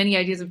framers had many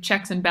ideas of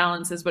checks and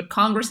balances, but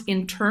Congress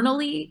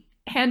internally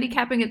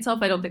handicapping itself,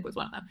 I don't think was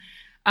one of them.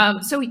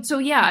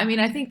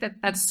 I think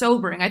that's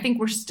sobering. I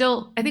think we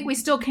still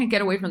can't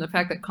get away from the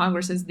fact that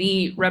Congress is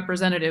the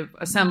representative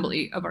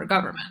assembly of our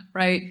government,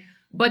 right?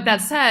 But that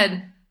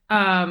said,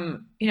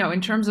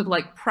 in terms of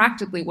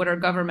practically what our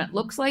government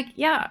looks like,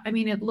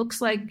 it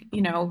looks like,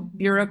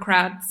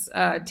 bureaucrats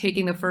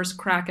taking the first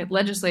crack at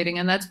legislating.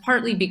 And that's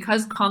partly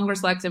because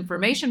Congress lacks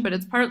information, but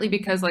it's partly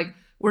because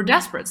we're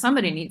desperate.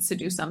 Somebody needs to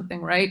do something,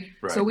 right?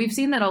 So we've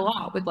seen that a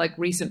lot with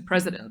recent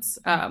presidents.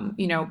 I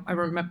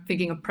remember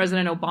thinking of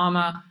President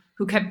Obama,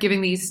 who kept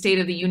giving these State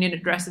of the Union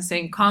addresses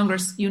saying,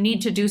 Congress, you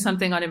need to do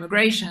something on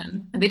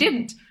immigration. And they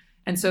didn't.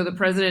 And so the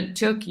president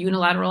took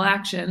unilateral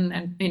action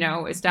and,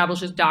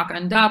 establishes DACA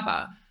and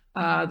DAPA,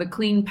 the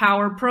Clean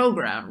Power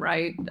Program,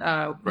 right?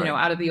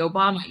 Out of the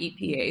Obama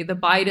EPA, the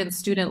Biden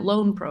Student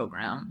Loan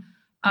Program.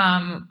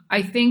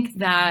 I think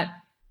that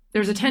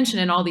there's a tension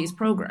in all these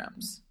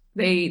programs.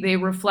 They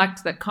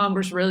reflect that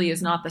Congress really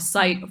is not the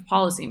site of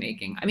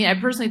policymaking. I mean, I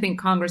personally think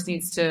Congress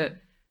needs to,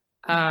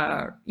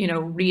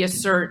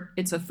 reassert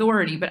its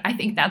authority, but I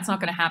think that's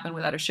not going to happen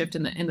without a shift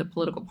in the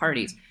political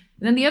parties.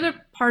 And then the other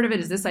part of it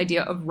is this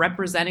idea of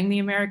representing the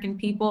American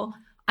people.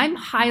 I'm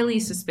highly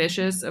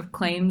suspicious of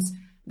claims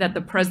that the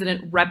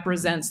president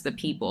represents the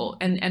people.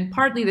 And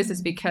partly this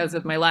is because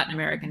of my Latin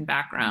American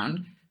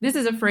background. This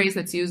is a phrase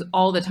that's used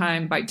all the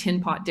time by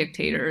tin pot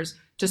dictators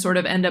to sort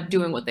of end up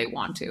doing what they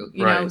want to,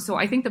 you know? So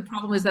I think the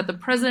problem is that the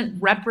president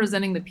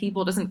representing the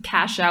people doesn't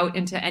cash out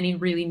into any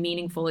really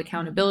meaningful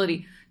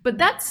accountability. But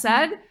that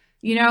said,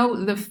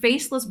 the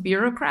faceless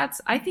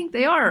bureaucrats, I think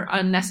they are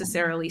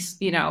unnecessarily,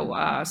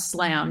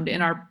 slammed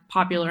in our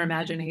popular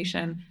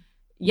imagination.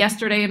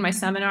 Yesterday in my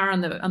seminar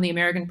on the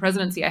American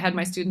presidency, I had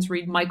my students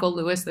read Michael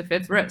Lewis, The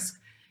Fifth Risk.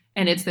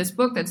 And it's this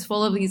book that's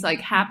full of these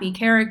happy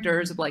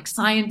characters of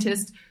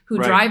scientists who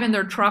drive in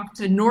their truck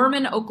to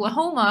Norman,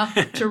 Oklahoma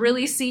to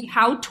really see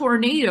how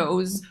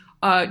tornadoes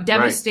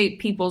devastate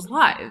people's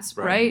lives,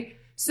 right?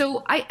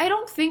 So I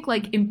don't think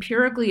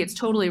empirically it's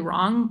totally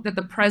wrong that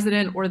the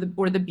president or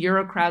the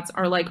bureaucrats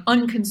are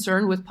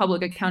unconcerned with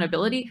public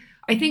accountability.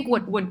 I think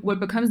what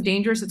becomes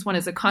dangerous is when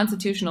it's a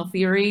constitutional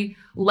theory.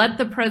 Let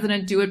the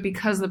president do it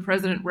because the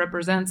president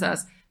represents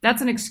us.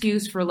 That's an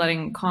excuse for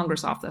letting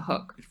Congress off the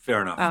hook.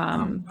 Fair enough.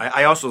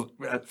 I also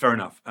fair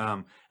enough.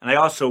 And I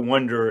also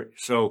wonder.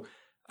 So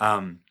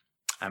I'm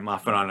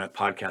often on a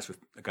podcast with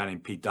a guy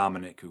named Pete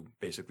Dominic, who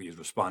basically is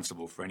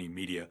responsible for any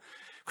media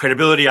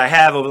credibility I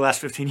have over the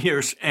last 15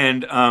 years.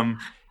 And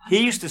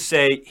he used to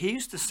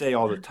say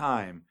all the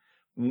time,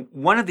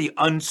 one of the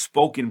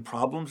unspoken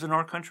problems in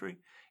our country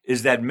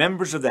is that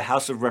members of the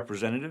House of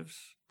Representatives,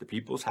 the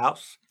People's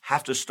House,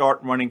 have to start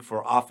running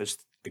for office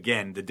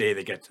again the day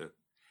they get to.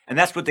 And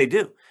that's what they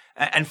do.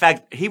 In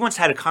fact, he once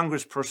had a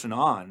congressperson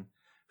on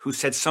who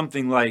said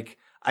something like,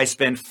 I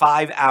spend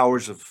 5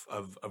 hours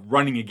of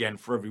running again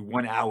for every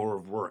 1 hour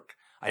of work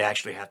I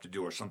actually have to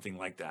do, or something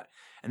like that.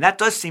 And that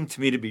does seem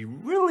to me to be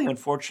really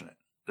unfortunate.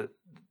 Do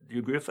you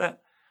agree with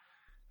that?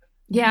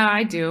 Yeah,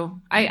 I do.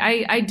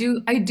 I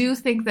do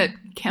think that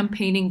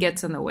campaigning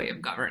gets in the way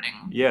of governing.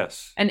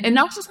 Yes. And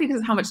not just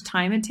because of how much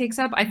time it takes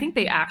up. I think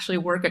they actually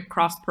work at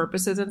cross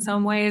purposes in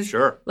some ways.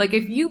 Sure. Like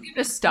if you give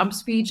a stump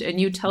speech and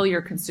you tell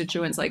your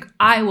constituents, like,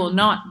 I will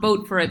not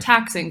vote for a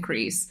tax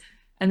increase,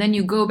 and then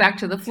you go back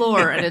to the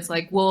floor and it's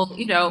like, well,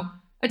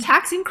 a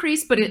tax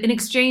increase, but in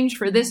exchange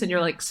for this, and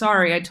you're like,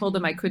 sorry, I told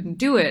them I couldn't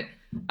do it.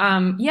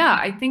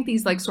 I think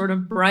these like sort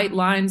of bright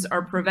lines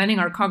are preventing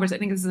our Congress. I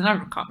think this is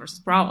another Congress's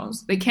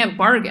problems. They can't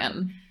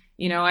bargain.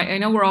 I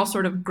know we're all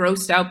sort of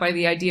grossed out by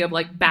the idea of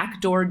like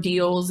backdoor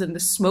deals in the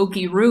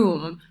smoky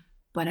room,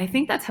 but I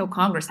think that's how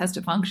Congress has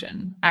to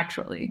function,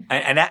 actually.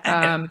 And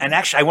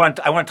actually, I want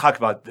to talk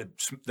about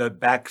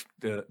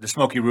the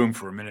smoky room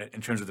for a minute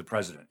in terms of the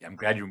president. I'm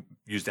glad you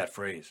used that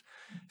phrase.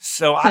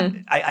 So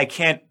I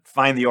can't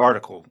find the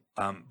article,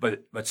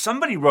 but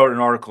somebody wrote an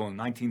article in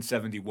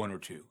 1971 or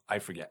two, I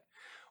forget,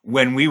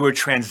 when we were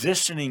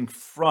transitioning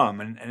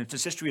from, and if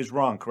this history is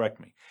wrong, correct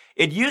me.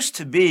 It used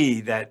to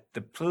be that the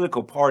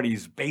political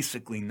parties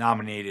basically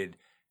nominated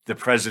the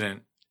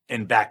president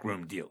in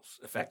backroom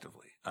deals,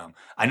 effectively.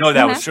 I know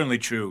that was certainly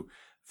true,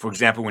 for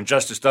example, when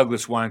Justice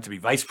Douglas wanted to be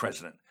vice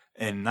president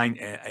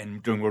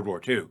during World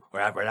War II, or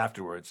right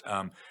afterwards.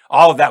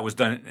 All of that was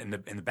done in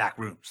the back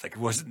rooms. Like, it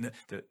wasn't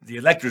the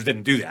electors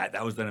didn't do that.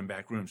 That was done in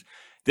back rooms.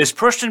 This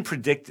person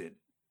predicted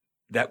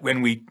that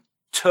when we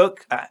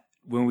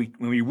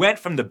went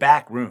from the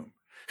back room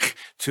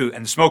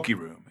and the smoky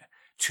room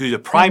to the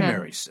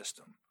primary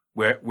system,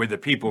 where the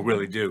people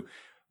really do,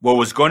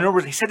 he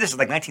said this is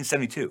like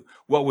 1972.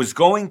 What was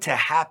going to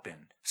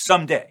happen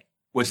someday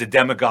was a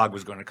demagogue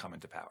was going to come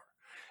into power,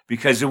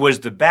 because it was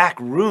the back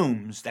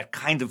rooms that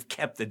kind of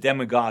kept the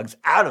demagogues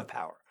out of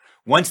power.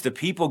 Once the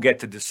people get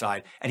to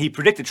decide, and he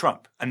predicted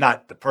Trump, and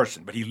not the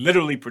person, but he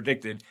literally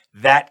predicted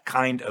that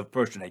kind of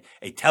person,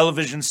 a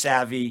television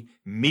savvy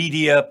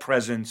media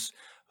presence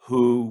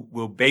who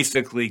will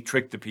basically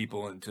trick the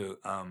people into,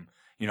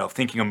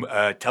 thinking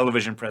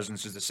television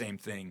presence is the same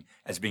thing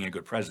as being a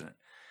good president.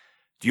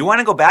 Do you want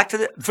to go back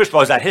to first of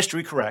all, is that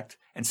history correct?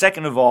 And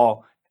second of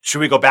all, should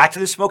we go back to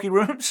the smoky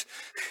rooms?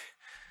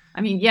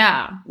 I mean,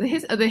 yeah, the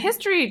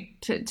history,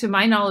 to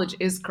my knowledge,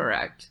 is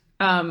correct.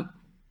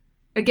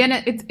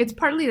 Again, it's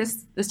partly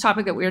this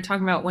topic that we were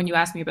talking about when you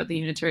asked me about the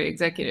unitary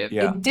executive.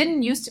 Yeah. It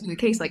didn't used to be the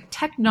case. Like,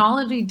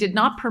 technology did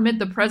not permit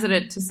the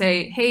president to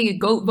say, hey,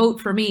 go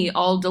vote for me,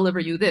 I'll deliver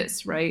you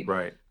this, right?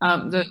 Right.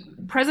 The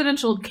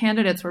presidential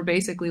candidates were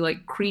basically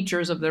like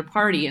creatures of their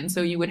party. And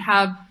so you would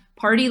have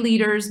party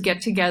leaders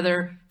get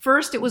together.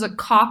 First, it was a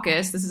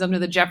caucus. This is under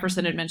the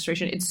Jefferson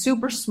administration. It's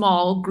super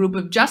small group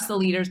of just the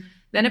leaders.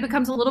 Then it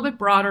becomes a little bit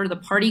broader, the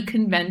party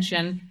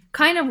convention,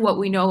 kind of what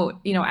we know,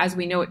 as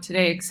we know it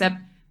today, except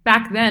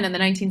back then in the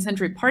 19th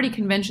century, party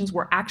conventions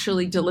were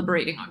actually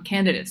deliberating on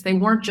candidates. They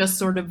weren't just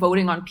sort of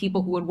voting on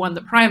people who had won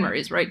the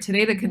primaries, right?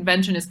 Today, the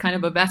convention is kind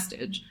of a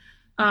vestige.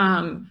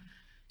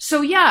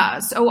 So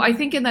I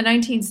think in the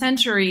 19th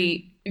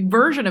century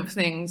version of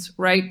things,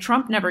 right,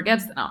 Trump never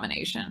gets the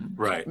nomination.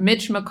 Right.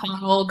 Mitch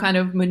McConnell kind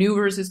of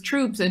maneuvers his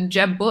troops, and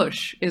Jeb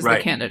Bush is the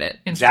candidate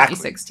in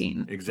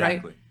 2016.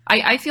 Exactly.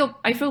 Right? I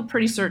feel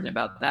pretty certain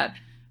about that.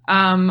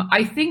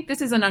 I think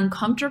this is an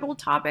uncomfortable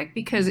topic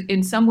because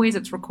in some ways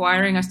it's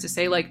requiring us to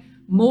say like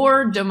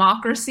more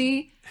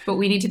democracy, but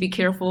we need to be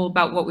careful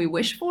about what we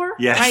wish for.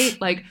 Yes. Right?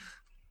 Like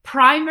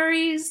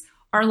primaries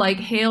are like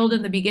hailed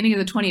in the beginning of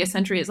the 20th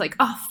century as like,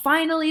 oh,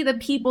 finally the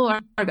people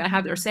are going to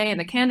have their say in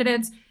the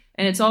candidates.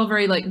 And it's all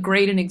very like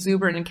great and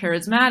exuberant and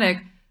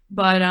charismatic.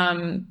 But,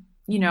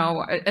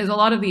 as a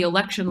lot of the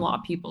election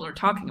law people are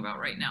talking about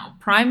right now,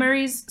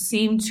 primaries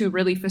seem to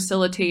really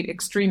facilitate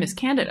extremist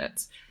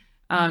candidates.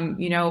 I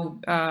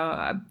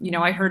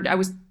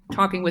was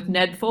talking with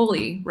Ned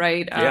Foley,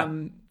 right,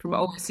 from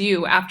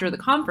OSU after the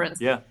conference.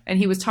 Yeah. And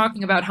he was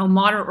talking about how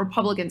moderate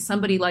Republicans,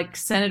 somebody like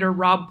Senator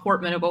Rob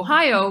Portman of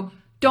Ohio,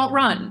 don't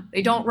run.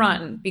 They don't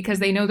run because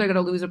they know they're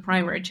going to lose a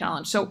primary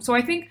challenge. So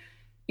I think,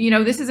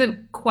 this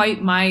isn't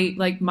quite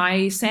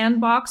my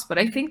sandbox, but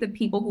I think that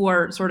people who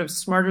are sort of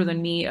smarter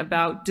than me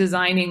about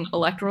designing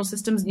electoral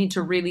systems need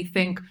to really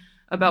think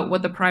about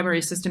what the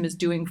primary system is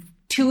doing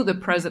to the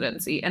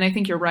presidency. And I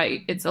think you're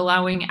right. It's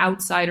allowing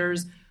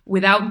outsiders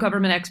without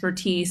government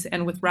expertise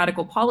and with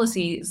radical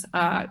policies,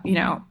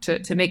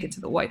 to make it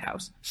to the White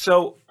House.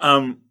 So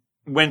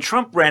when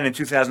Trump ran in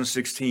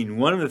 2016,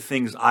 one of the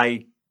things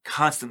I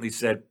constantly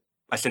said,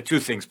 I said two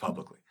things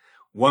publicly.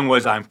 One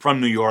was, I'm from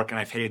New York and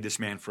I've hated this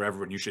man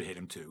forever and you should hate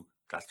him too.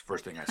 That's the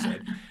first thing I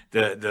said.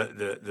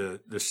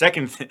 The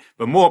second thing,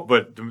 the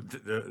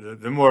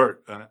more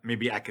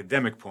maybe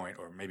academic point,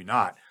 or maybe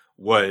not,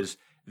 was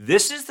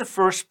this is the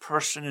first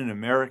person in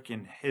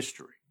American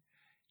history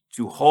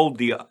to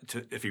hold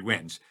if he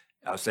wins,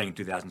 I was saying in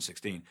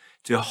 2016,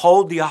 to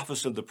hold the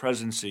office of the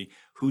presidency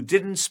who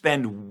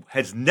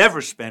has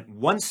never spent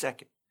 1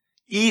 second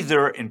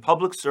either in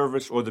public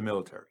service or the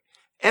military.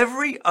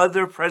 Every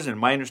other president,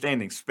 my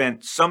understanding,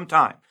 spent some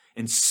time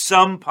in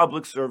some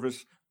public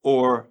service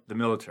or the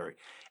military.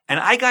 And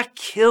I got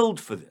killed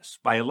for this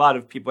by a lot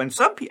of people,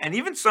 and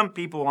even some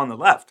people on the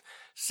left,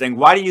 saying,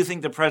 why do you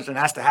think the president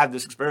has to have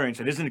this experience?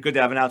 And isn't it good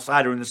to have an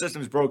outsider and the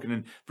system's broken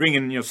and bring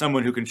in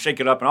someone who can shake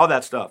it up and all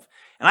that stuff?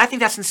 And I think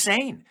that's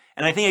insane.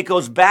 And I think it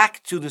goes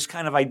back to this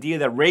kind of idea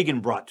that Reagan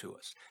brought to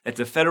us, that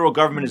the federal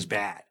government is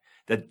bad,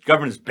 that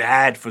government is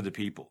bad for the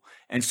people.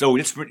 And so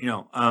it's,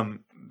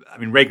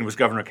 Reagan was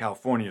governor of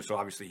California, so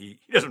obviously he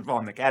doesn't fall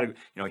in the category.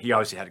 He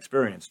obviously had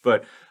experience.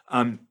 But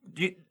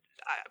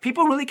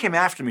people really came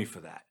after me for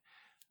that.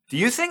 Do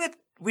you think that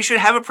we should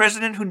have a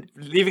president who,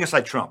 leaving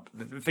aside Trump,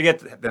 forget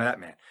that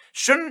man,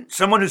 shouldn't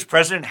someone who's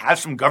president have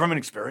some government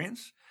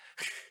experience?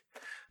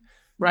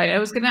 Right. I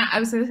was gonna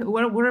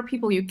what are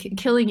people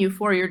killing you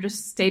for? You're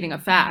just stating a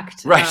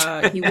fact.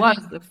 Right. He was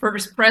the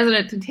first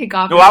president to take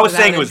office. No, I was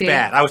saying it was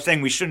bad. I was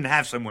saying we shouldn't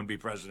have someone be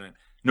president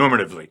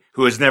normatively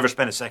who has never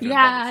spent a second in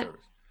public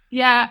service.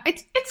 Yeah,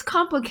 it's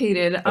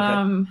complicated.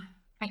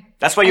 Okay.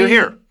 That's why you're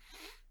here.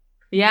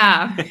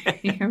 Yeah.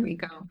 Here we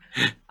go.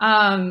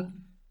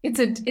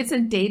 It's a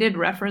dated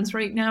reference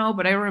right now,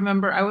 but I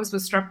remember I was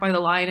struck by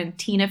the line in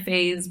Tina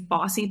Fey's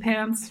Bossy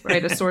Pants,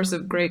 right? A source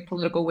of great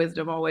political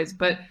wisdom always.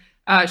 But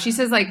she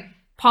says, like,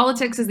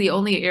 politics is the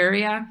only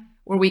area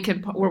where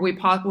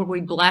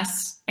we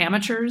bless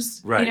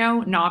amateurs,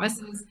 right.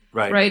 Novices,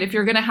 right? If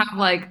you're gonna have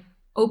like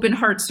open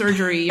heart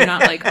surgery, you're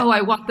not like, oh,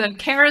 I want the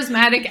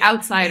charismatic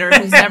outsider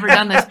who's never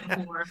done this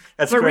before,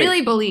 but great.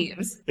 Really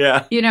believes,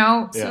 yeah.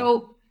 Yeah.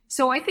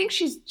 So I think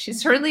she's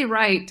certainly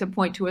right to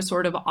point to a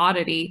sort of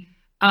oddity.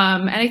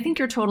 And I think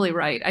you're totally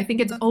right. I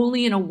think it's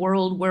only in a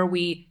world where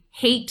we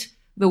hate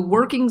the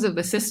workings of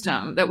the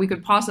system that we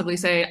could possibly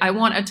say, I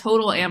want a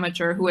total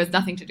amateur who has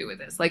nothing to do with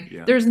this.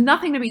 There's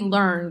nothing to be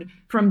learned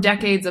from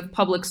decades of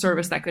public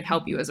service that could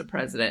help you as a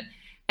president.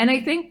 And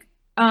I think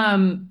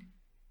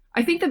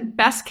the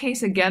best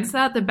case against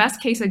that, the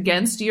best case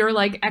against your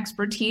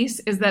expertise,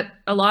 is that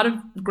a lot of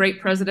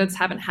great presidents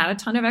haven't had a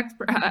ton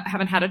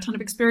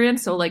of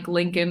experience. So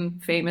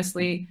Lincoln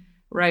famously,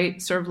 right,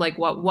 served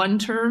 1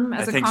 term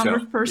as a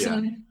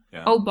congressperson. So.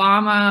 Yeah.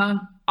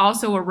 Obama,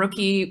 also a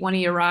rookie when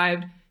he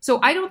arrived. So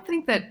I don't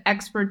think that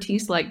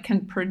expertise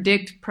can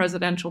predict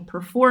presidential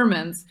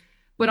performance.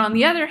 But on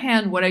the other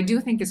hand, what I do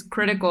think is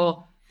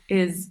critical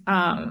is,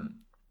 I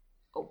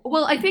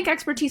think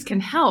expertise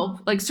can help.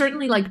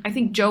 Certainly, I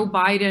think Joe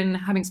Biden,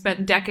 having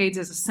spent decades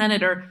as a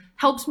senator,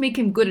 helps make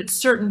him good at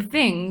certain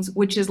things,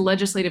 which is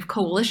legislative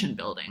coalition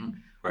building,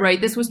 right?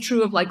 This was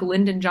true of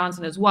Lyndon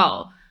Johnson as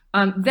well.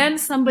 Then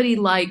somebody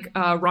like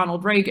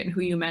Ronald Reagan,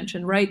 who you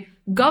mentioned, right?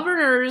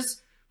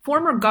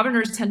 Former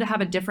governors tend to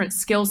have a different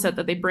skill set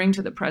that they bring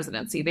to the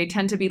presidency. They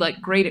tend to be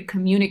great at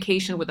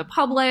communication with the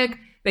public.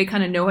 They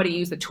kind of know how to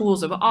use the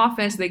tools of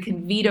office. They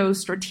can veto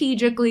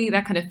strategically,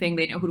 that kind of thing.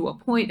 They know who to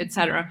appoint, et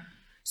cetera.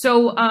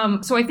 So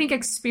I think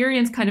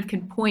experience kind of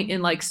can point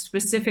in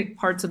specific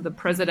parts of the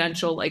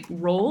presidential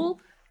role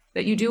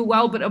that you do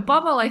well. But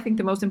above all, I think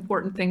the most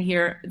important thing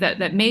here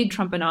that made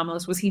Trump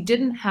anomalous was he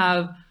didn't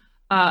have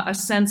a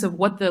sense of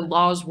what the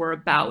laws were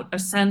about, a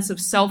sense of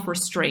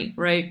self-restraint,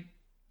 right?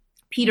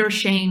 Peter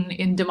Shane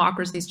in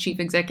Democracy's Chief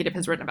Executive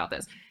has written about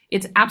this.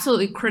 It's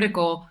absolutely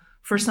critical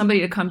for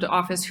somebody to come to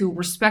office who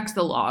respects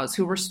the laws,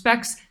 who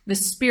respects the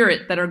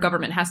spirit that our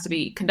government has to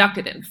be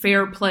conducted in.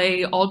 Fair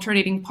play,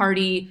 alternating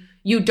party.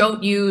 You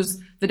don't use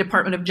the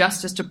Department of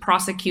Justice to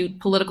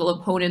prosecute political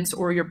opponents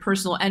or your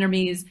personal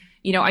enemies.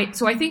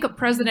 So I think a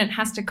president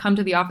has to come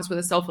to the office with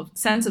a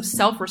sense of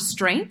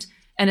self-restraint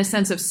and a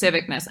sense of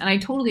civicness. And I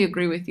totally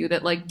agree with you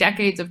that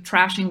decades of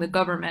trashing the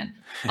government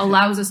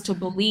allows us to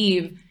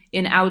believe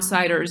in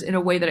outsiders in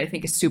a way that I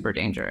think is super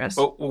dangerous.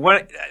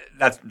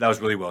 That was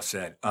really well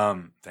said.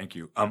 Thank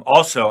you.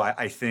 Also,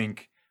 I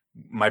think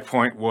my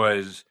point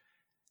was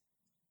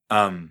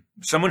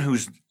someone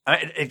who's,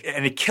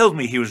 and it killed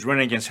me, he was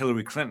running against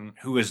Hillary Clinton,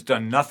 who has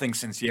done nothing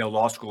since Yale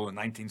Law School in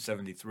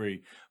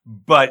 1973,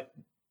 but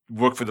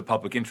worked for the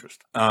public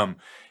interest.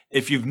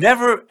 If you've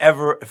never,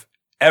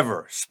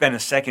 ever spent a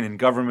second in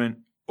government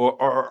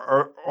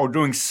or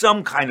doing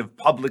some kind of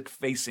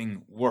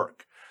public-facing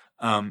work,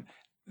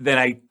 then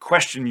I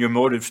question your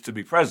motives to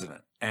be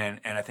president.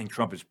 And I think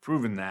Trump has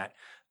proven that.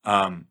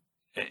 And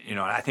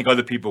I think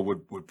other people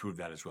would prove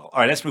that as well. All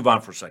right, let's move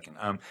on for a second.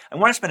 I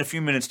want to spend a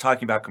few minutes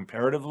talking about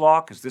comparative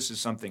law, because this is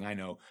something I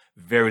know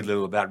very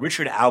little about.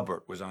 Richard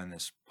Albert was on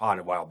this pod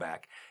a while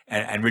back.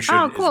 And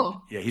Richard,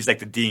 cool. He's like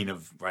the dean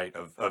of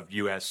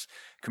U.S.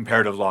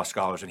 comparative law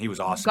scholars, and he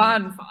was awesome.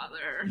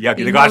 Godfather. Yeah,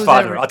 the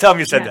Godfather. I'll tell him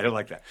you said that. He'll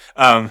like that.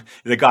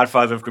 The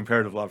Godfather of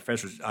comparative law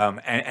professors.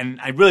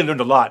 And I really learned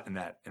a lot in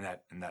that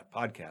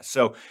podcast.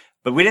 So,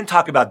 but we didn't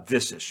talk about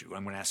this issue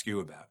I'm going to ask you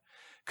about.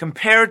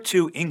 Compared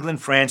to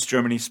England, France,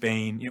 Germany,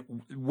 Spain,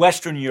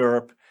 Western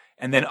Europe,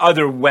 and then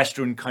other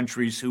Western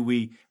countries who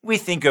we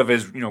think of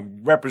as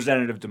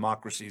representative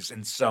democracies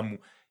in some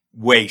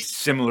way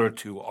similar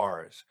to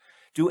ours.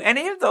 Do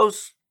any of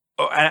those,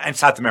 and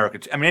South America,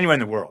 I mean, anywhere in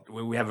the world,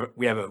 we have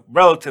a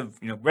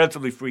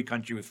relatively free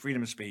country with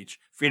freedom of speech,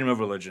 freedom of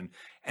religion,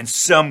 and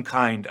some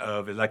kind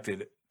of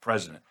elected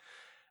president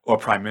or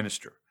prime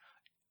minister.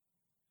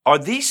 Are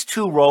these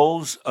two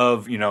roles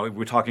of, we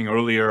were talking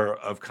earlier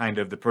of kind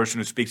of the person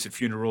who speaks at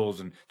funerals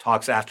and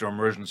talks after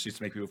emergencies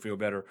to make people feel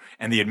better,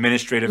 and the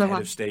administrative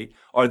head of state,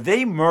 are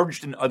they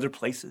merged in other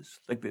places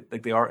like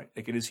they are,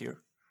 like it is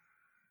here?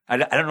 I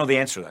don't know the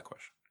answer to that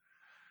question.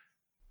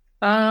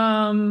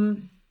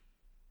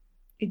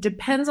 It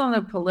depends on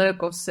the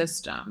political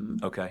system.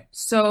 Okay.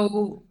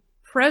 So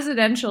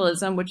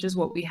presidentialism, which is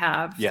what we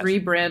have, yes. 3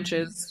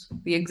 branches,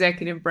 the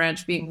executive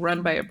branch being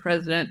run by a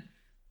president,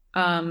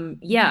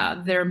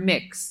 they're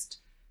mixed.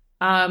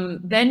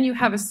 Then you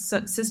have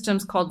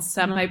systems called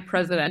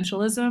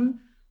semi-presidentialism,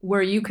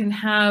 where you can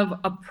have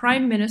a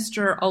prime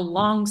minister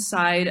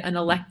alongside an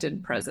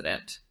elected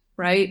president,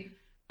 right?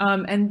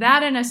 And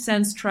that, in a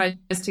sense, tries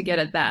to get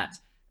at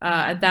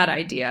that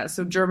idea.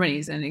 So Germany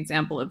is an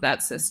example of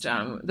that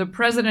system. The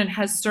president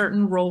has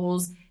certain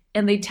roles,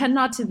 and they tend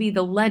not to be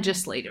the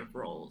legislative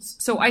roles.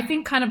 So I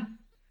think kind of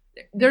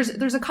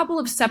there's a couple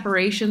of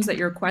separations that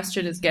your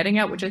question is getting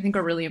at, which I think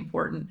are really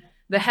important.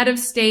 The head of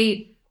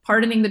state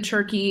pardoning the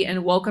turkey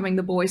and welcoming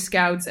the Boy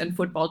Scouts and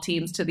football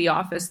teams to the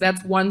office,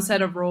 that's one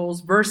set of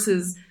roles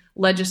versus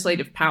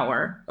legislative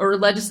power or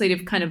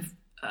legislative kind of,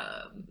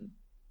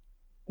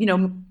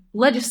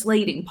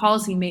 legislating,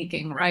 policy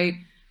making, right?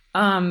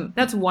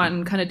 That's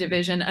one kind of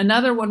division.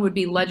 Another one would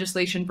be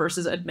legislation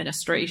versus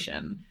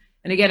administration.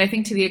 And again, I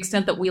think to the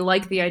extent that we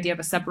like the idea of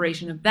a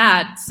separation of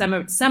that,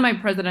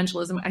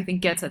 semi-presidentialism, I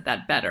think gets at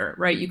that better,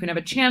 right? You can have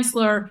a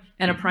chancellor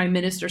and a prime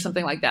minister,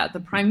 something like that. The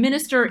prime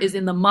minister is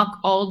in the muck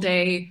all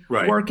day,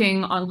 right,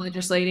 working on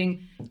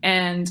legislating,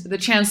 and the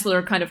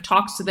chancellor kind of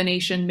talks to the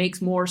nation,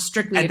 makes more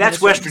strictly. And that's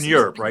Western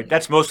Europe, right?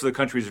 That's most of the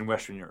countries in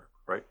Western Europe,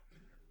 right?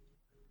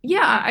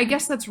 Yeah, I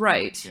guess that's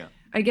right. Yeah.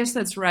 I guess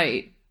that's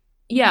right.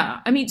 Yeah.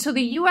 I mean, so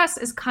the U.S.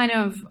 is kind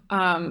of,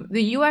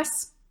 the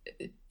U.S.,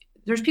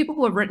 there's people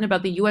who have written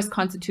about the U.S.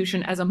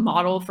 Constitution as a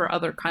model for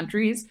other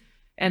countries.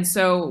 And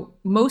so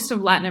most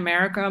of Latin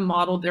America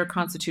modeled their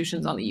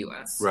constitutions on the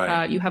U.S.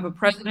 Right. You have a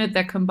president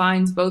that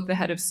combines both the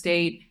head of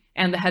state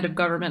and the head of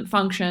government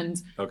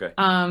functions. Okay.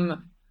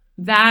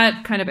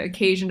 That kind of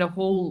occasioned a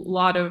whole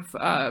lot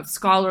of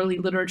scholarly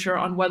literature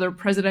on whether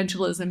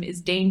presidentialism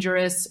is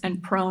dangerous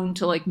and prone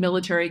to like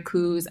military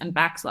coups and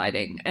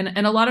backsliding.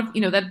 And a lot of,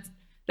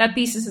 that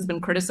thesis has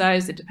been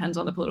criticized. It depends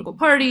on the political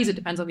parties. It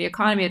depends on the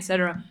economy, et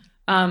cetera.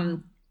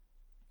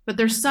 But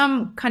there's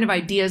some kind of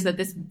ideas that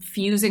this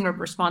fusing of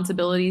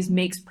responsibilities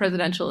makes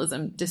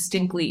presidentialism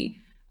distinctly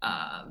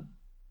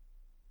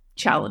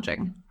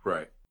challenging.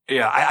 Right.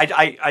 Yeah,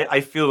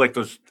 I feel like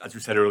those, as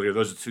we said earlier,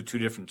 those are two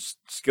different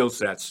skill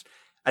sets.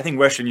 I think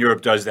Western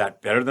Europe does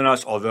that better than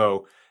us,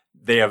 although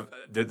they have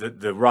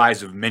the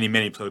rise of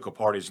many political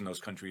parties in those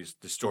countries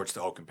distorts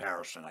the whole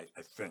comparison, I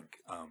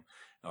think,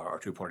 our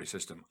two-party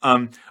system.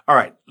 All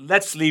right,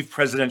 let's leave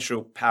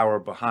presidential power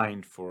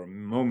behind for a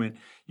moment.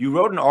 You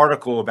wrote an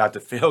article about the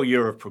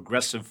failure of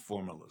progressive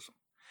formalism.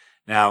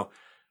 Now,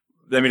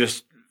 let me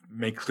just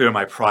make clear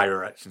my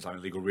prior, since I'm a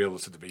legal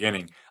realist at the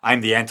beginning,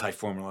 I'm the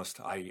anti-formalist.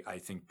 I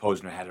think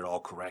Posner had it all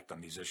correct on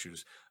these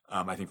issues.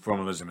 I think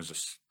formalism is a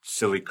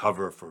silly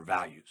cover for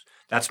values.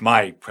 That's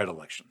my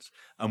predilections.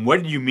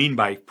 What do you mean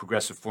by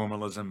progressive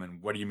formalism,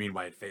 and what do you mean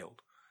by it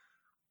failed?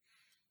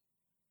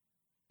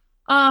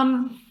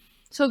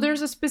 So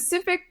there's a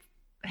specific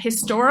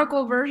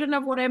historical version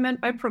of what I meant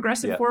by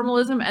progressive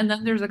formalism, and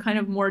then there's a kind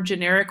of more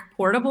generic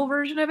portable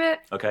version of it.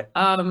 Okay.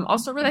 I'll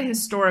start with a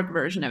historic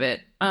version of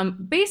it.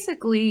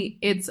 Basically,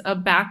 it's a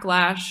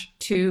backlash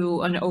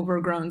to an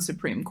overgrown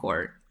Supreme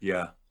Court.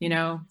 Yeah.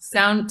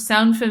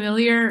 Sound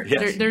familiar?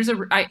 Yes.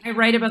 I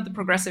write about the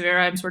progressive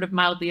era. I'm sort of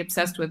mildly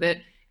obsessed with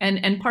it.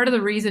 And part of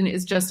the reason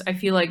is just I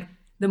feel like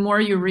the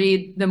more you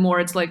read, the more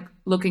it's like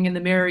looking in the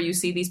mirror, you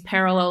see these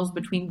parallels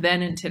between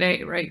then and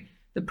today, right?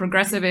 The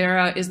progressive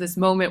era is this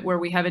moment where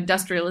we have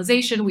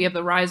industrialization, we have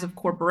the rise of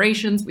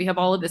corporations, we have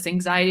all of this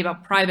anxiety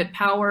about private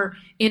power,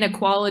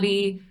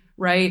 inequality,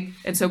 right?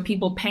 And so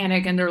people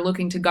panic and they're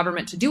looking to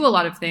government to do a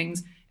lot of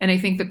things. And I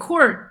think the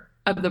court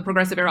of the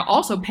progressive era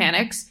also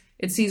panics.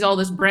 It sees all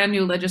this brand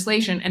new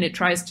legislation and it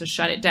tries to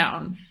shut it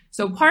down.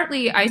 So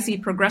partly I see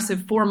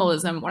progressive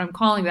formalism, what I'm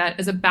calling that,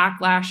 as a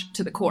backlash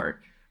to the court,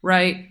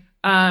 right?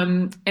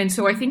 And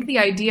so I think the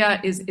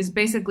idea is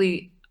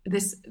basically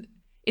this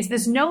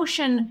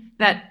notion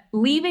that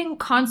leaving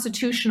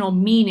constitutional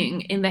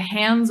meaning in the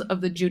hands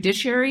of the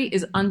judiciary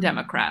is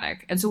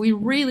undemocratic. And so we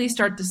really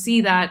start to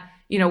see that,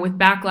 with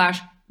backlash,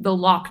 the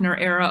Lochner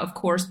era, of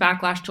course,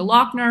 backlash to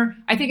Lochner.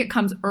 I think it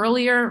comes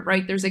earlier,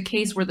 right? There's a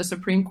case where the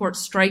Supreme Court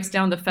strikes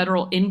down the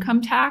federal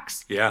income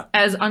tax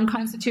as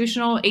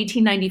unconstitutional.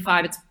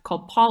 1895, it's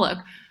called Pollock.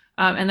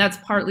 And that's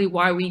partly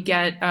why we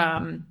get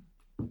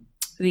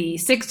the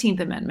 16th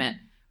Amendment.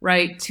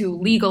 right, to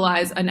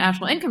legalize a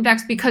national income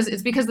tax because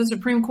the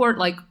Supreme Court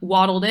like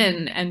waddled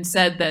in and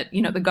said that,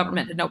 the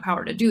government had no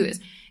power to do this.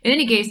 In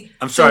any case,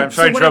 I'm sorry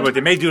to interrupt, but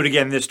they may do it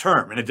again this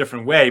term in a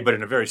different way, but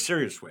in a very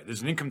serious way.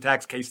 There's an income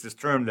tax case this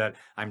term that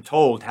I'm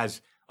told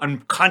has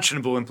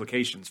unconscionable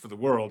implications for the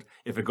world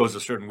if it goes a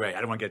certain way. I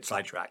don't want to get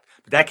sidetracked,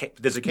 but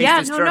there's a case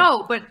this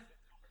term.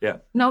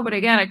 But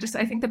again,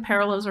 I think the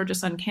parallels are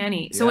just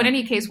uncanny. So in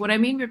any case, what I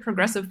mean by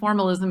progressive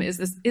formalism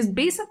is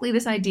basically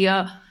this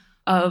idea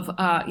of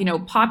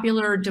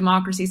popular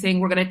democracy saying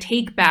we're going to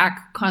take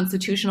back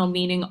constitutional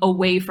meaning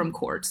away from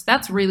courts.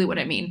 That's really what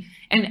I mean.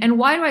 And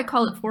why do I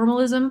call it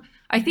formalism?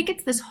 I think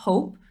it's this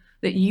hope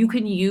that you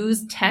can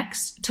use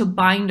text to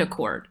bind a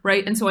court,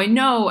 right? And so I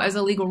know as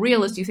a legal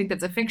realist, you think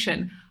that's a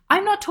fiction.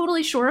 I'm not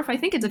totally sure if I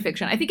think it's a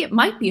fiction. I think it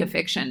might be a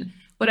fiction,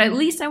 but at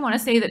least I want to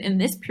say that in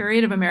this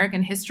period of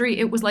American history,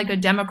 it was like a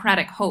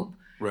democratic hope.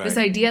 Right. This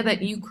idea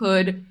that you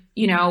could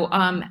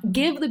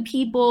give the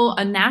people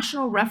a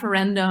national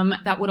referendum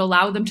that would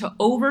allow them to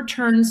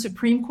overturn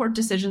Supreme Court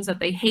decisions that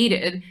they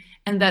hated,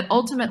 and that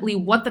ultimately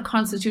what the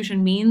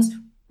Constitution means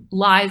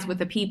lies with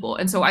the people.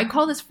 And so I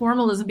call this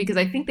formalism because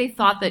I think they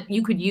thought that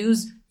you could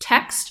use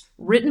text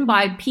written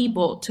by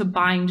people to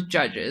bind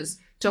judges,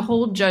 to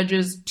hold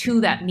judges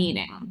to that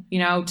meaning,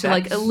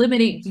 to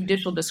eliminate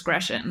judicial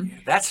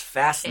discretion. That's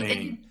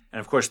fascinating. And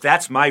of course,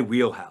 that's my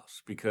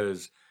wheelhouse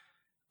because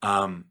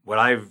I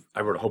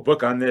wrote a whole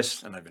book on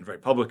this and I've been very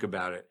public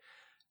about it.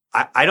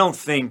 I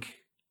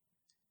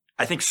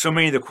think so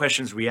many of the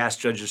questions we ask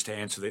judges to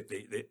answer,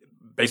 they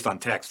based on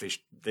text,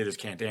 they just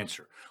can't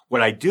answer.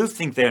 What I do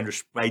think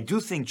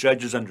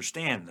judges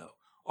understand, though,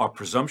 are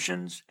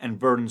presumptions and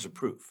burdens of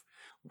proof.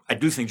 I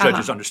do think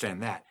judges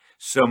understand that.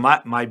 So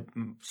my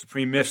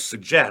supreme myth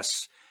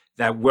suggests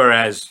that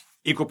whereas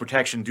equal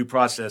protection, due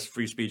process,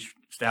 free speech,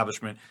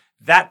 establishment,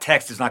 that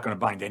text is not going to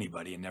bind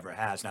anybody and never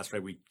has. And that's why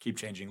we keep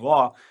changing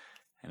law.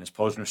 And as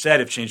Posner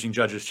said, if changing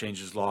judges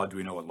changes law, do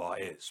we know what law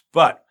is?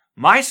 But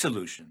my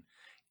solution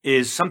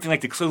is something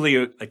like the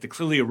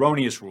clearly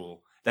erroneous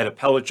rule that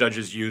appellate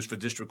judges use for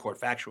district court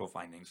factual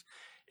findings.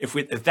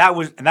 That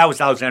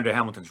was Alexander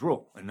Hamilton's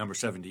rule in number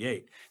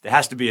 78. There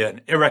has to be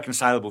an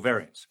irreconcilable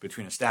variance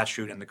between a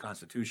statute and the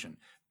Constitution.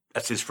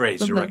 That's his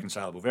phrase,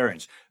 irreconcilable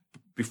variance,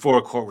 before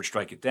a court would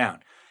strike it down.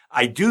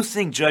 I do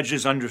think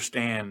judges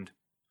understand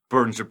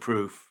burdens of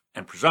proof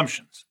and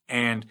presumptions.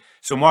 And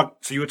so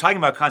you were talking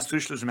about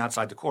constitutionalism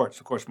outside the courts.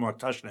 Of course, Mark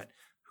Tushnet,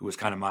 who was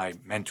kind of my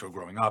mentor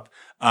growing up,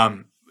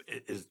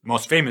 is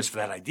most famous for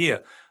that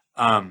idea.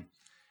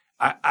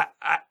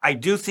 I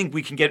do think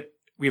we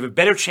have a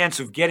better chance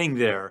of getting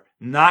there,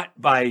 not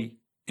by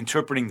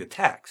interpreting the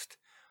text,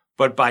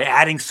 but by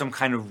adding some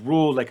kind of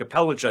rule like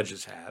appellate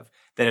judges have,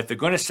 that if they're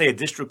going to say a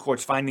district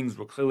court's findings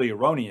were clearly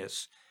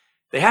erroneous,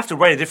 they have to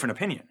write a different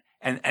opinion.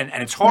 And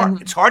it's hard.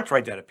 Mm-hmm. It's hard to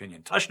write that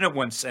opinion. Tushnet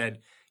once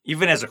said,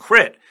 even as a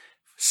crit,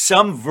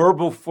 some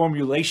verbal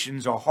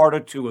formulations are harder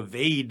to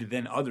evade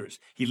than others.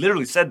 He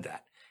literally said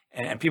that.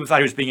 And people thought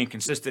he was being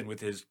inconsistent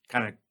with his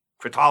kind of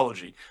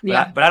critology.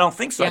 But I don't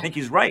think so. Yeah. I think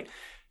he's right.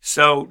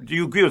 So do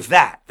you agree with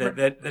that?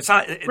 That's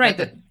not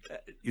right.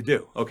 You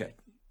do? Okay.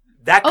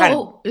 That kind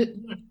of...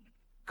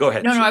 Go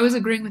ahead. No, I was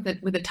agreeing with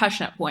the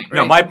Tushnet point. Right?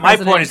 No, my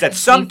point is that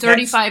some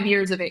 35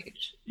 years of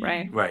age,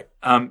 right? Right.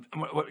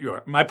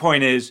 My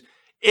point is,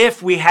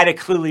 if we had a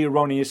clearly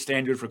erroneous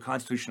standard for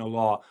constitutional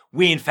law,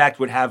 we in fact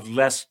would have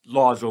less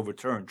laws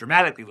overturned,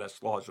 dramatically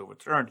less laws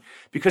overturned,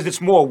 because it's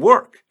more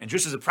work. And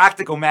just as a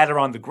practical matter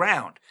on the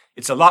ground,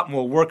 it's a lot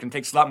more work and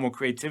takes a lot more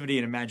creativity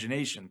and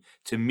imagination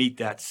to meet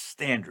that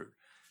standard.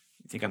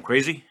 You think I'm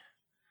crazy?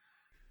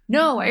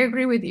 No, I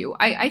agree with you.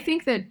 I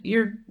think that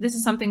this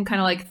is something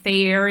kind of like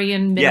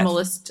Thayerian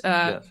minimalist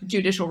yes.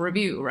 Judicial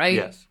review, right?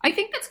 Yes. I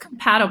think that's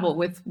compatible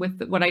with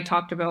what I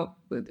talked about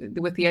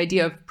with the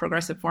idea of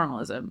progressive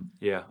formalism.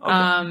 Yeah.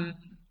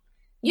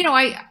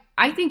 Okay.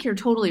 I think you're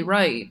totally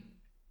right.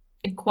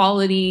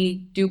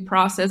 Equality, due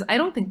process. I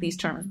don't think these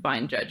terms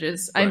bind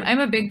judges. Right. I'm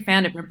a big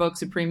fan of your book,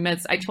 Supreme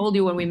Myths. I told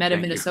you when we met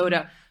in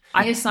Minnesota,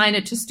 I assign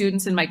it to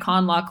students in my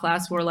con law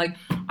class who are like,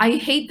 I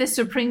hate the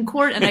Supreme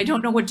Court and I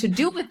don't know what to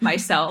do with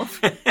myself.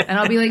 And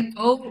I'll be like,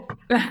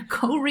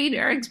 go read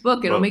Eric's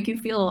book. It'll make you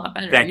feel a lot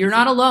better. You're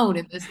not alone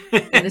in this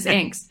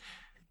angst.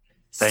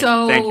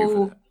 Thank you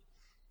for that.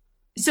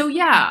 So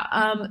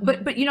yeah,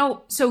 but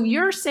so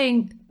you're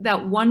saying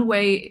that one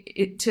way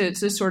to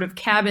sort of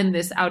cabin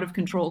this out of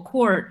control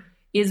court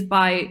is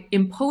by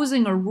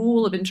imposing a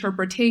rule of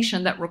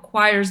interpretation that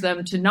requires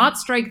them to not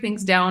strike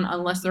things down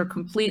unless they're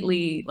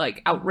completely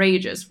like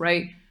outrageous,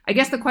 right? I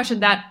guess the question,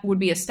 that would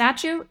be a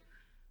statute.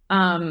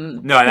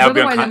 No, that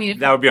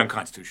would be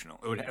unconstitutional.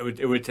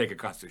 It would take a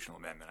constitutional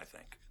amendment, I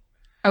think.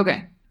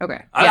 Okay.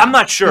 I'm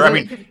not sure. I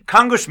mean,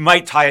 Congress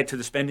might tie it to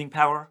the spending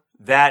power.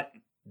 That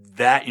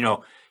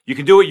you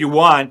can do what you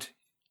want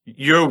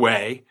your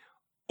way,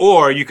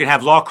 or you can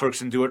have law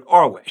clerks and do it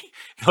our way.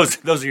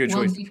 Those are your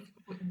choices.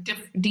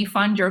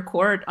 Defund your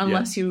court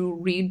unless you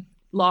read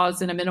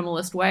laws in a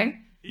minimalist way.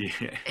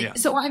 Yeah.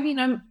 So I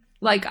mean,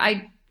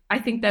 I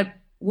think that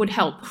would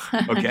help.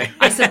 Okay.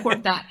 I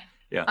support that.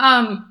 No,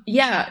 I'm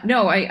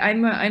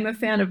a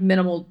fan of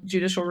minimal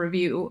judicial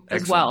review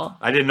as well.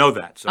 I didn't know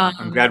that, so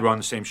I'm glad we're on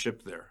the same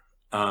ship there.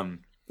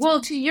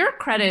 Well, to your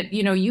credit,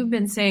 you've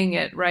been saying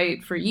it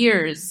right for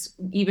years,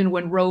 even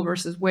when Roe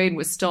versus Wade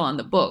was still on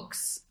the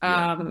books.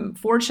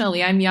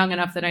 Fortunately, I'm young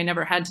enough that I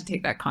never had to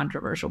take that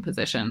controversial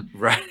position.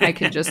 Right. I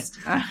could just.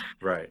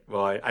 Right.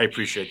 Well, I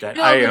appreciate that.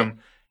 No,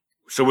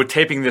 so we're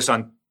taping this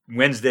on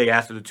Wednesday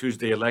after the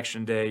Tuesday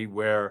election day,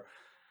 where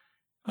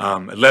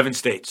 11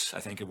 states,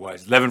 I think it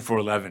was 11 for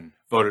 11,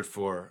 voted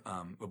for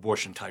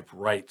abortion type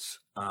rights.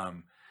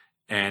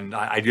 And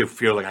I do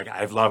feel like I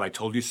have a lot of "I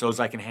told you so's"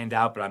 I can hand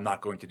out, but I'm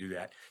not going to do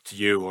that to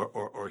you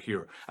or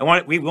here.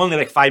 We only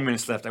have 5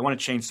 minutes left. I want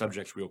to change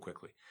subjects real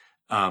quickly.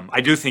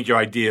 I do think your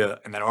idea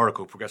in that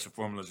article, progressive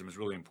formalism, is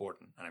really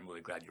important, and I'm really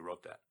glad you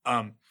wrote that.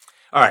 All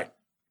right,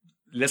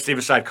 let's leave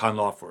aside con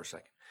law for a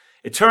second.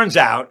 It turns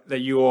out that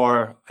you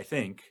are, I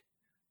think,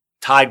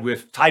 tied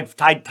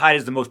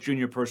as the most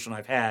junior person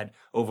I've had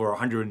over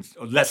 100,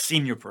 or less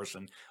senior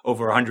person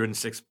over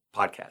 106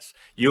 podcasts.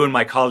 You and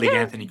my colleague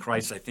Anthony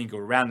Christ, I think,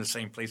 are around the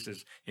same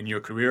places in your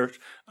careers.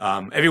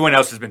 Everyone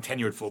else has been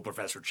tenured full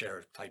professor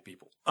chair type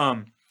people.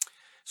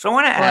 So I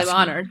want to ask. Well,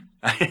 I'm honored.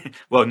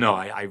 Well, no,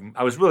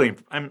 I was really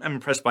I'm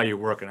impressed by your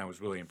work, and I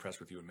was really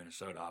impressed with you in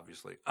Minnesota.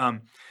 Obviously, I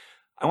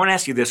want to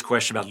ask you this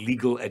question about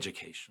legal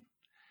education.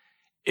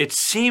 It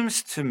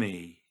seems to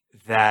me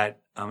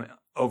that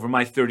over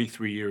my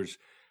 33 years,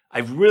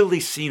 I've really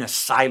seen a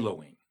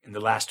siloing in the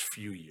last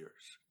few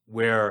years,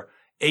 where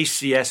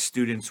ACS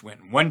students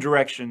went in one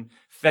direction,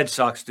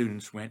 FedSoc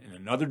students went in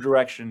another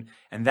direction,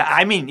 and that,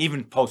 I mean,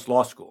 even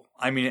post-law school.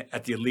 I mean,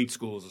 at the elite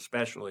schools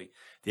especially,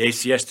 the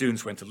ACS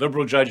students went to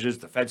liberal judges,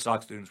 the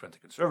FedSoc students went to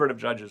conservative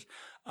judges.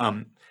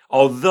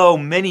 Although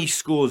many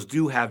schools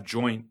do have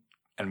joint,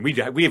 and we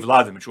have a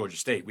lot of them at Georgia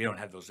State, we don't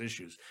have those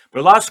issues, but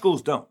a lot of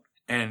schools don't,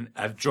 and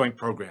have joint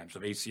programs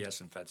of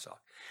ACS and FedSoc.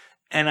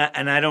 And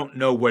I don't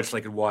know what it's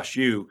like at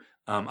WashU.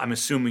 I'm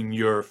assuming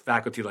your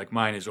faculty, like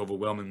mine, is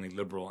overwhelmingly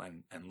liberal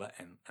and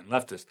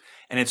leftist.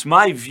 And it's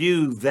my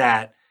view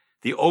that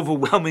the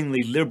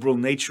overwhelmingly liberal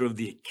nature of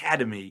the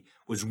academy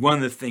was one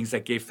of the things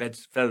that gave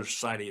Federal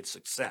Society its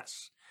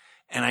success.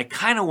 And I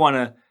kind of want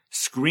to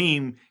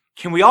scream,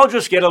 can we all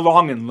just get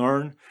along and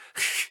learn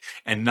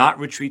and not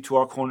retreat to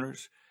our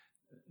corners?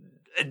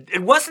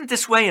 It wasn't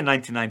this way in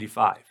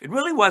 1995. It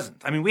really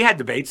wasn't. I mean, we had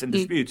debates and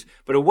disputes,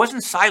 but it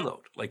wasn't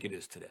siloed like it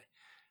is today.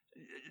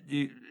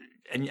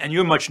 And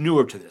you're much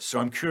newer to this, so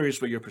I'm curious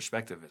what your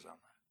perspective is on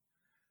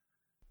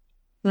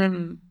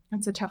that.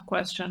 That's a tough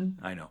question.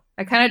 I know.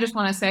 I kind of just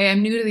want to say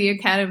I'm new to the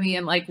academy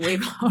and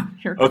wave on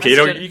your question.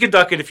 Okay, you can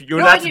duck it if you're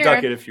allowed to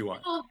duck it if you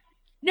want.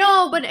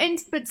 No, but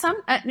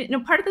some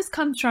part of this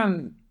comes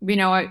from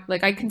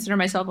I consider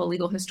myself a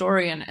legal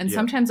historian, and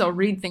sometimes I'll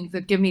read things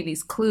that give me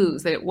these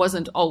clues that it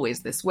wasn't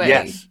always this way.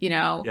 Yes.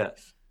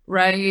 Yes.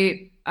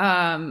 Right.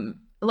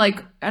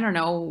 I don't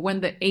know, when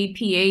the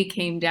APA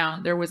came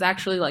down, there was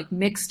actually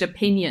mixed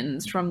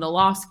opinions from the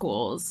law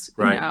schools,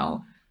 right.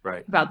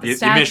 About the statute.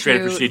 The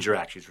Administrative Procedure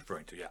Act she's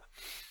referring to,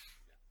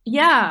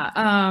 Yeah.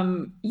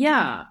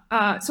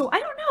 So I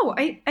don't know.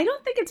 I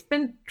don't think it's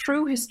been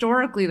true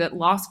historically that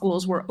law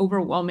schools were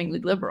overwhelmingly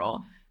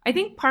liberal. I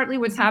think partly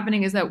what's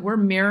happening is that we're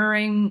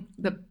mirroring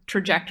the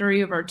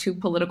trajectory of our two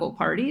political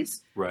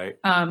parties. Right.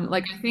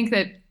 I think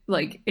that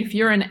if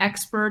you're an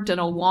expert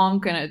and a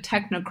wonk and a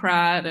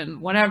technocrat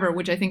and whatever,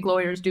 which I think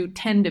lawyers do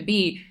tend to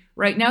be,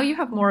 right now you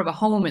have more of a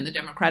home in the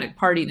Democratic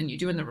Party than you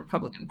do in the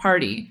Republican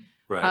Party.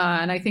 Right.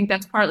 And I think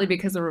that's partly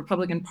because the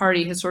Republican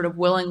Party has sort of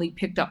willingly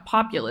picked up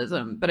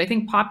populism. But I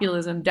think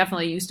populism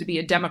definitely used to be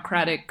a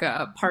Democratic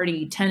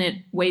Party tenet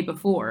way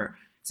before.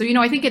 So,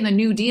 I think in the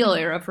New Deal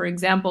era, for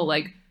example,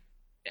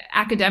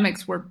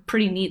 academics were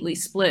pretty neatly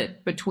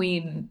split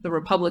between the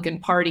Republican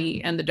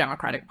Party and the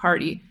Democratic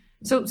Party.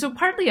 So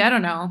partly, I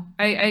don't know.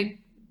 I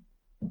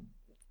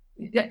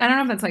don't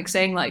know if that's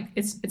saying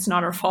it's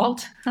not our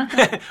fault.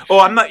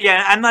 Oh, I'm not.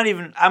 Yeah, I'm not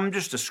even. I'm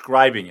just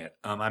describing it.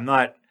 I'm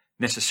not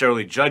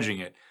necessarily judging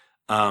it.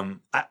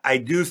 I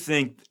do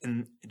think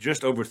in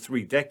just over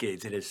 3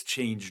 decades it has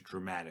changed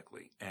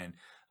dramatically, and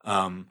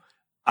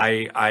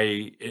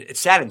it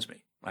saddens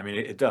me. I mean,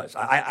 it does.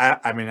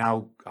 I mean,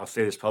 I'll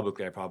say this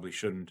publicly. I probably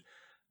shouldn't.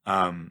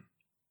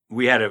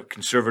 We had a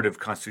conservative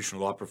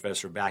constitutional law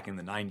professor back in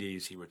the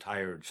 90s. He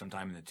retired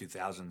sometime in the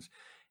 2000s.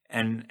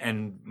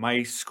 And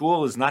my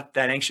school is not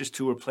that anxious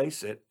to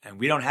replace it. And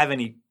we don't have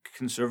any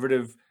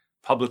conservative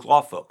public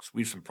law folks.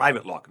 We have some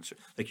private law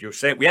conservatives. Like you're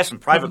saying, we have some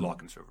private law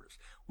conservatives.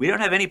 We don't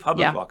have any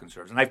public law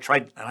conservatives. And I've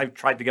tried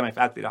to get my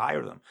faculty to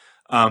hire them.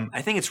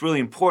 I think it's really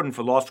important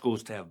for law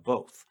schools to have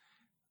both.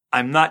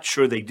 I'm not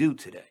sure they do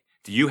today.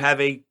 Do you have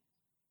a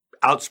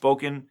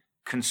outspoken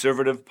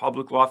conservative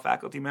public law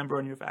faculty member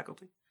on your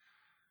faculty?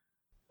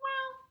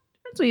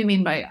 That's what you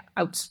mean by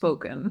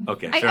outspoken.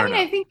 Okay, fair enough.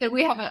 I think that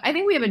we have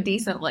a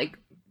decent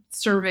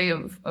survey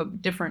of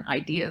different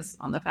ideas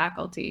on the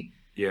faculty.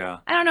 Yeah.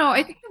 I don't know.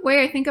 I think the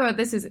way I think about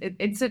this is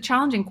it's a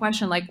challenging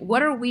question.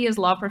 What are we as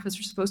law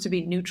professors supposed to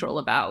be neutral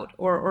about?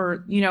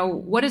 Or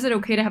what is it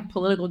okay to have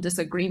political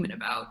disagreement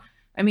about?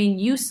 I mean,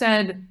 you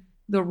said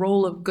the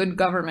role of good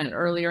government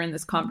earlier in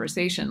this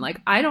conversation. Like,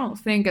 I don't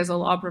think as a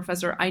law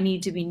professor, I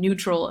need to be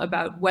neutral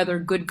about whether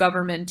good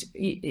government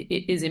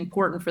is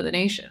important for the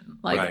nation.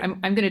 Like, right.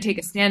 I'm going to take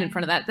a stand in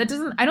front of that.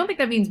 I don't think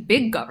that means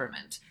big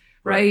government,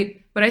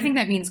 right? But I think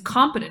that means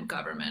competent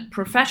government,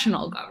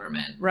 professional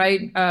government,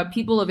 right?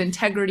 People of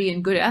integrity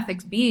and good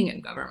ethics being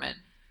in government.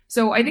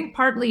 So I think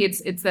partly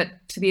it's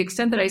that to the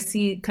extent that I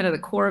see kind of the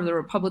core of the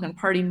Republican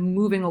Party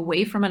moving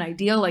away from an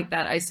idea like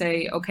that, I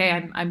say, okay,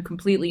 I'm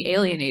completely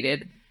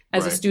alienated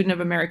as a student of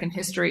American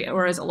history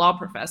or as a law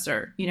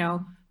professor, you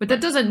know, but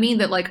that doesn't mean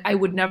that like I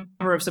would never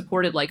have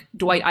supported like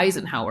Dwight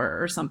Eisenhower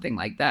or something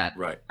like that.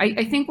 Right.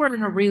 I think we're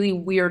in a really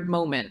weird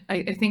moment.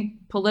 I think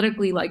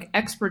politically, like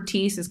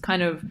expertise is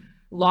kind of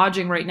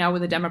lodging right now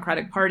with the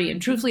Democratic Party.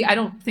 And truthfully, I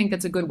don't think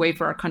that's a good way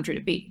for our country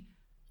to be.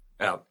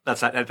 Yeah,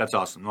 that's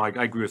awesome. No, I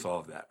agree with all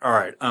of that. All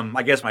right.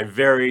 I guess my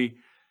very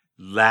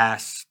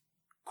last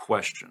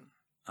question,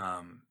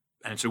 and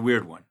it's a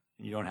weird one.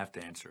 You don't have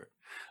to answer it.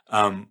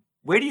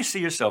 Where do you see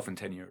yourself in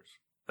 10 years?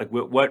 Like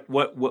what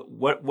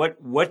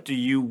do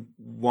you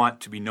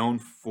want to be known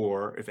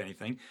for, if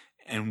anything?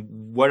 And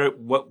what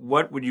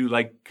would you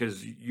like?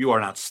 Because you are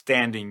an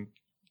outstanding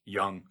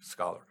young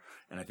scholar,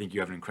 and I think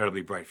you have an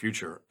incredibly bright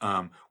future.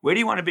 Where do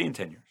you want to be in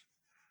 10 years?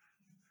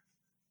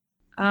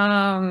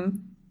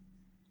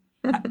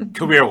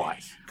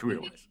 Career-wise.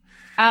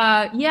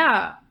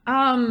 Yeah.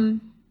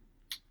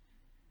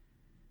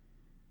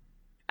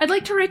 I'd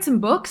like to write some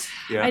books.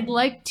 Yeah. I'd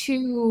like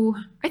to,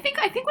 I think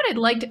what I'd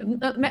like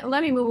to,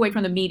 let me move away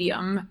from the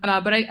medium,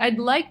 but I'd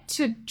like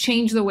to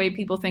change the way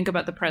people think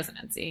about the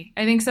presidency.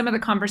 I think some of the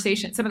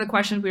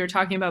questions we were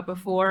talking about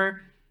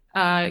before,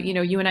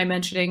 you and I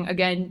mentioning,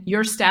 again,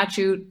 your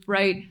statute,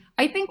 right?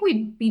 I think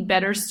we'd be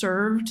better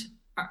served.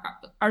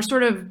 Our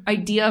sort of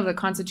idea of the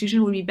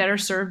Constitution would be better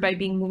served by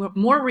being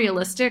more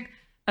realistic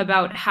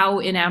about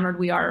how enamored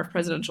we are of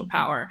presidential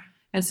power.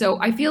 And so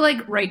I feel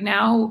like right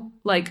now,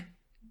 like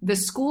the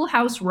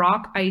schoolhouse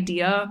rock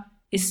idea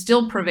is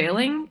still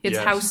prevailing. It's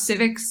how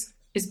civics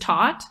is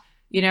taught.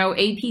 You know,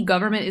 AP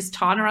government is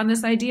taught around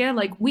this idea.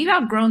 Like we've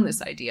outgrown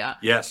this idea.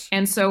 Yes.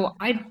 And so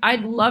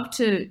I'd love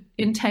to,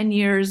 in 10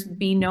 years,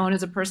 be known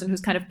as a person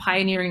who's kind of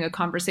pioneering a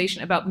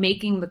conversation about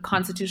making the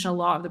constitutional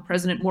law of the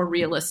president more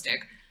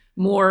realistic,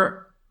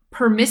 more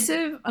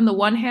permissive on the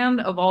one hand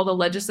of all the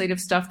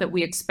legislative stuff that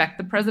we expect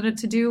the president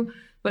to do,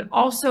 but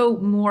also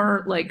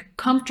more like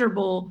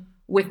comfortable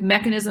with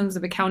mechanisms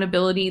of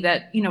accountability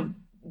that, you know,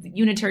 the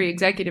Unitary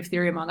Executive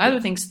Theory, among other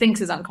things, thinks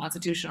is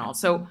unconstitutional.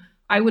 So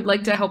I would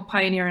like to help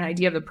pioneer an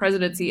idea of the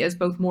presidency as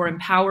both more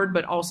empowered,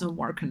 but also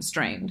more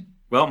constrained.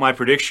 Well, my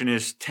prediction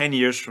is 10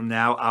 years from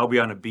now, I'll be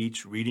on a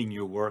beach reading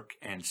your work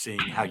and seeing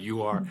how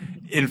you are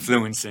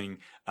influencing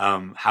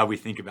how we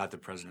think about the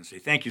presidency.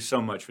 Thank you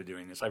so much for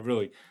doing this. I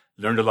really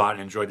learned a lot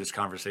and enjoyed this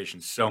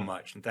conversation so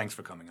much. And thanks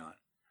for coming on.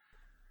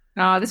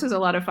 This was a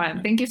lot of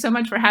fun. Thank you so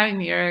much for having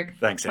me, Eric.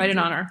 Thanks, Quite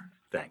Andrew. An honor.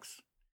 Thanks.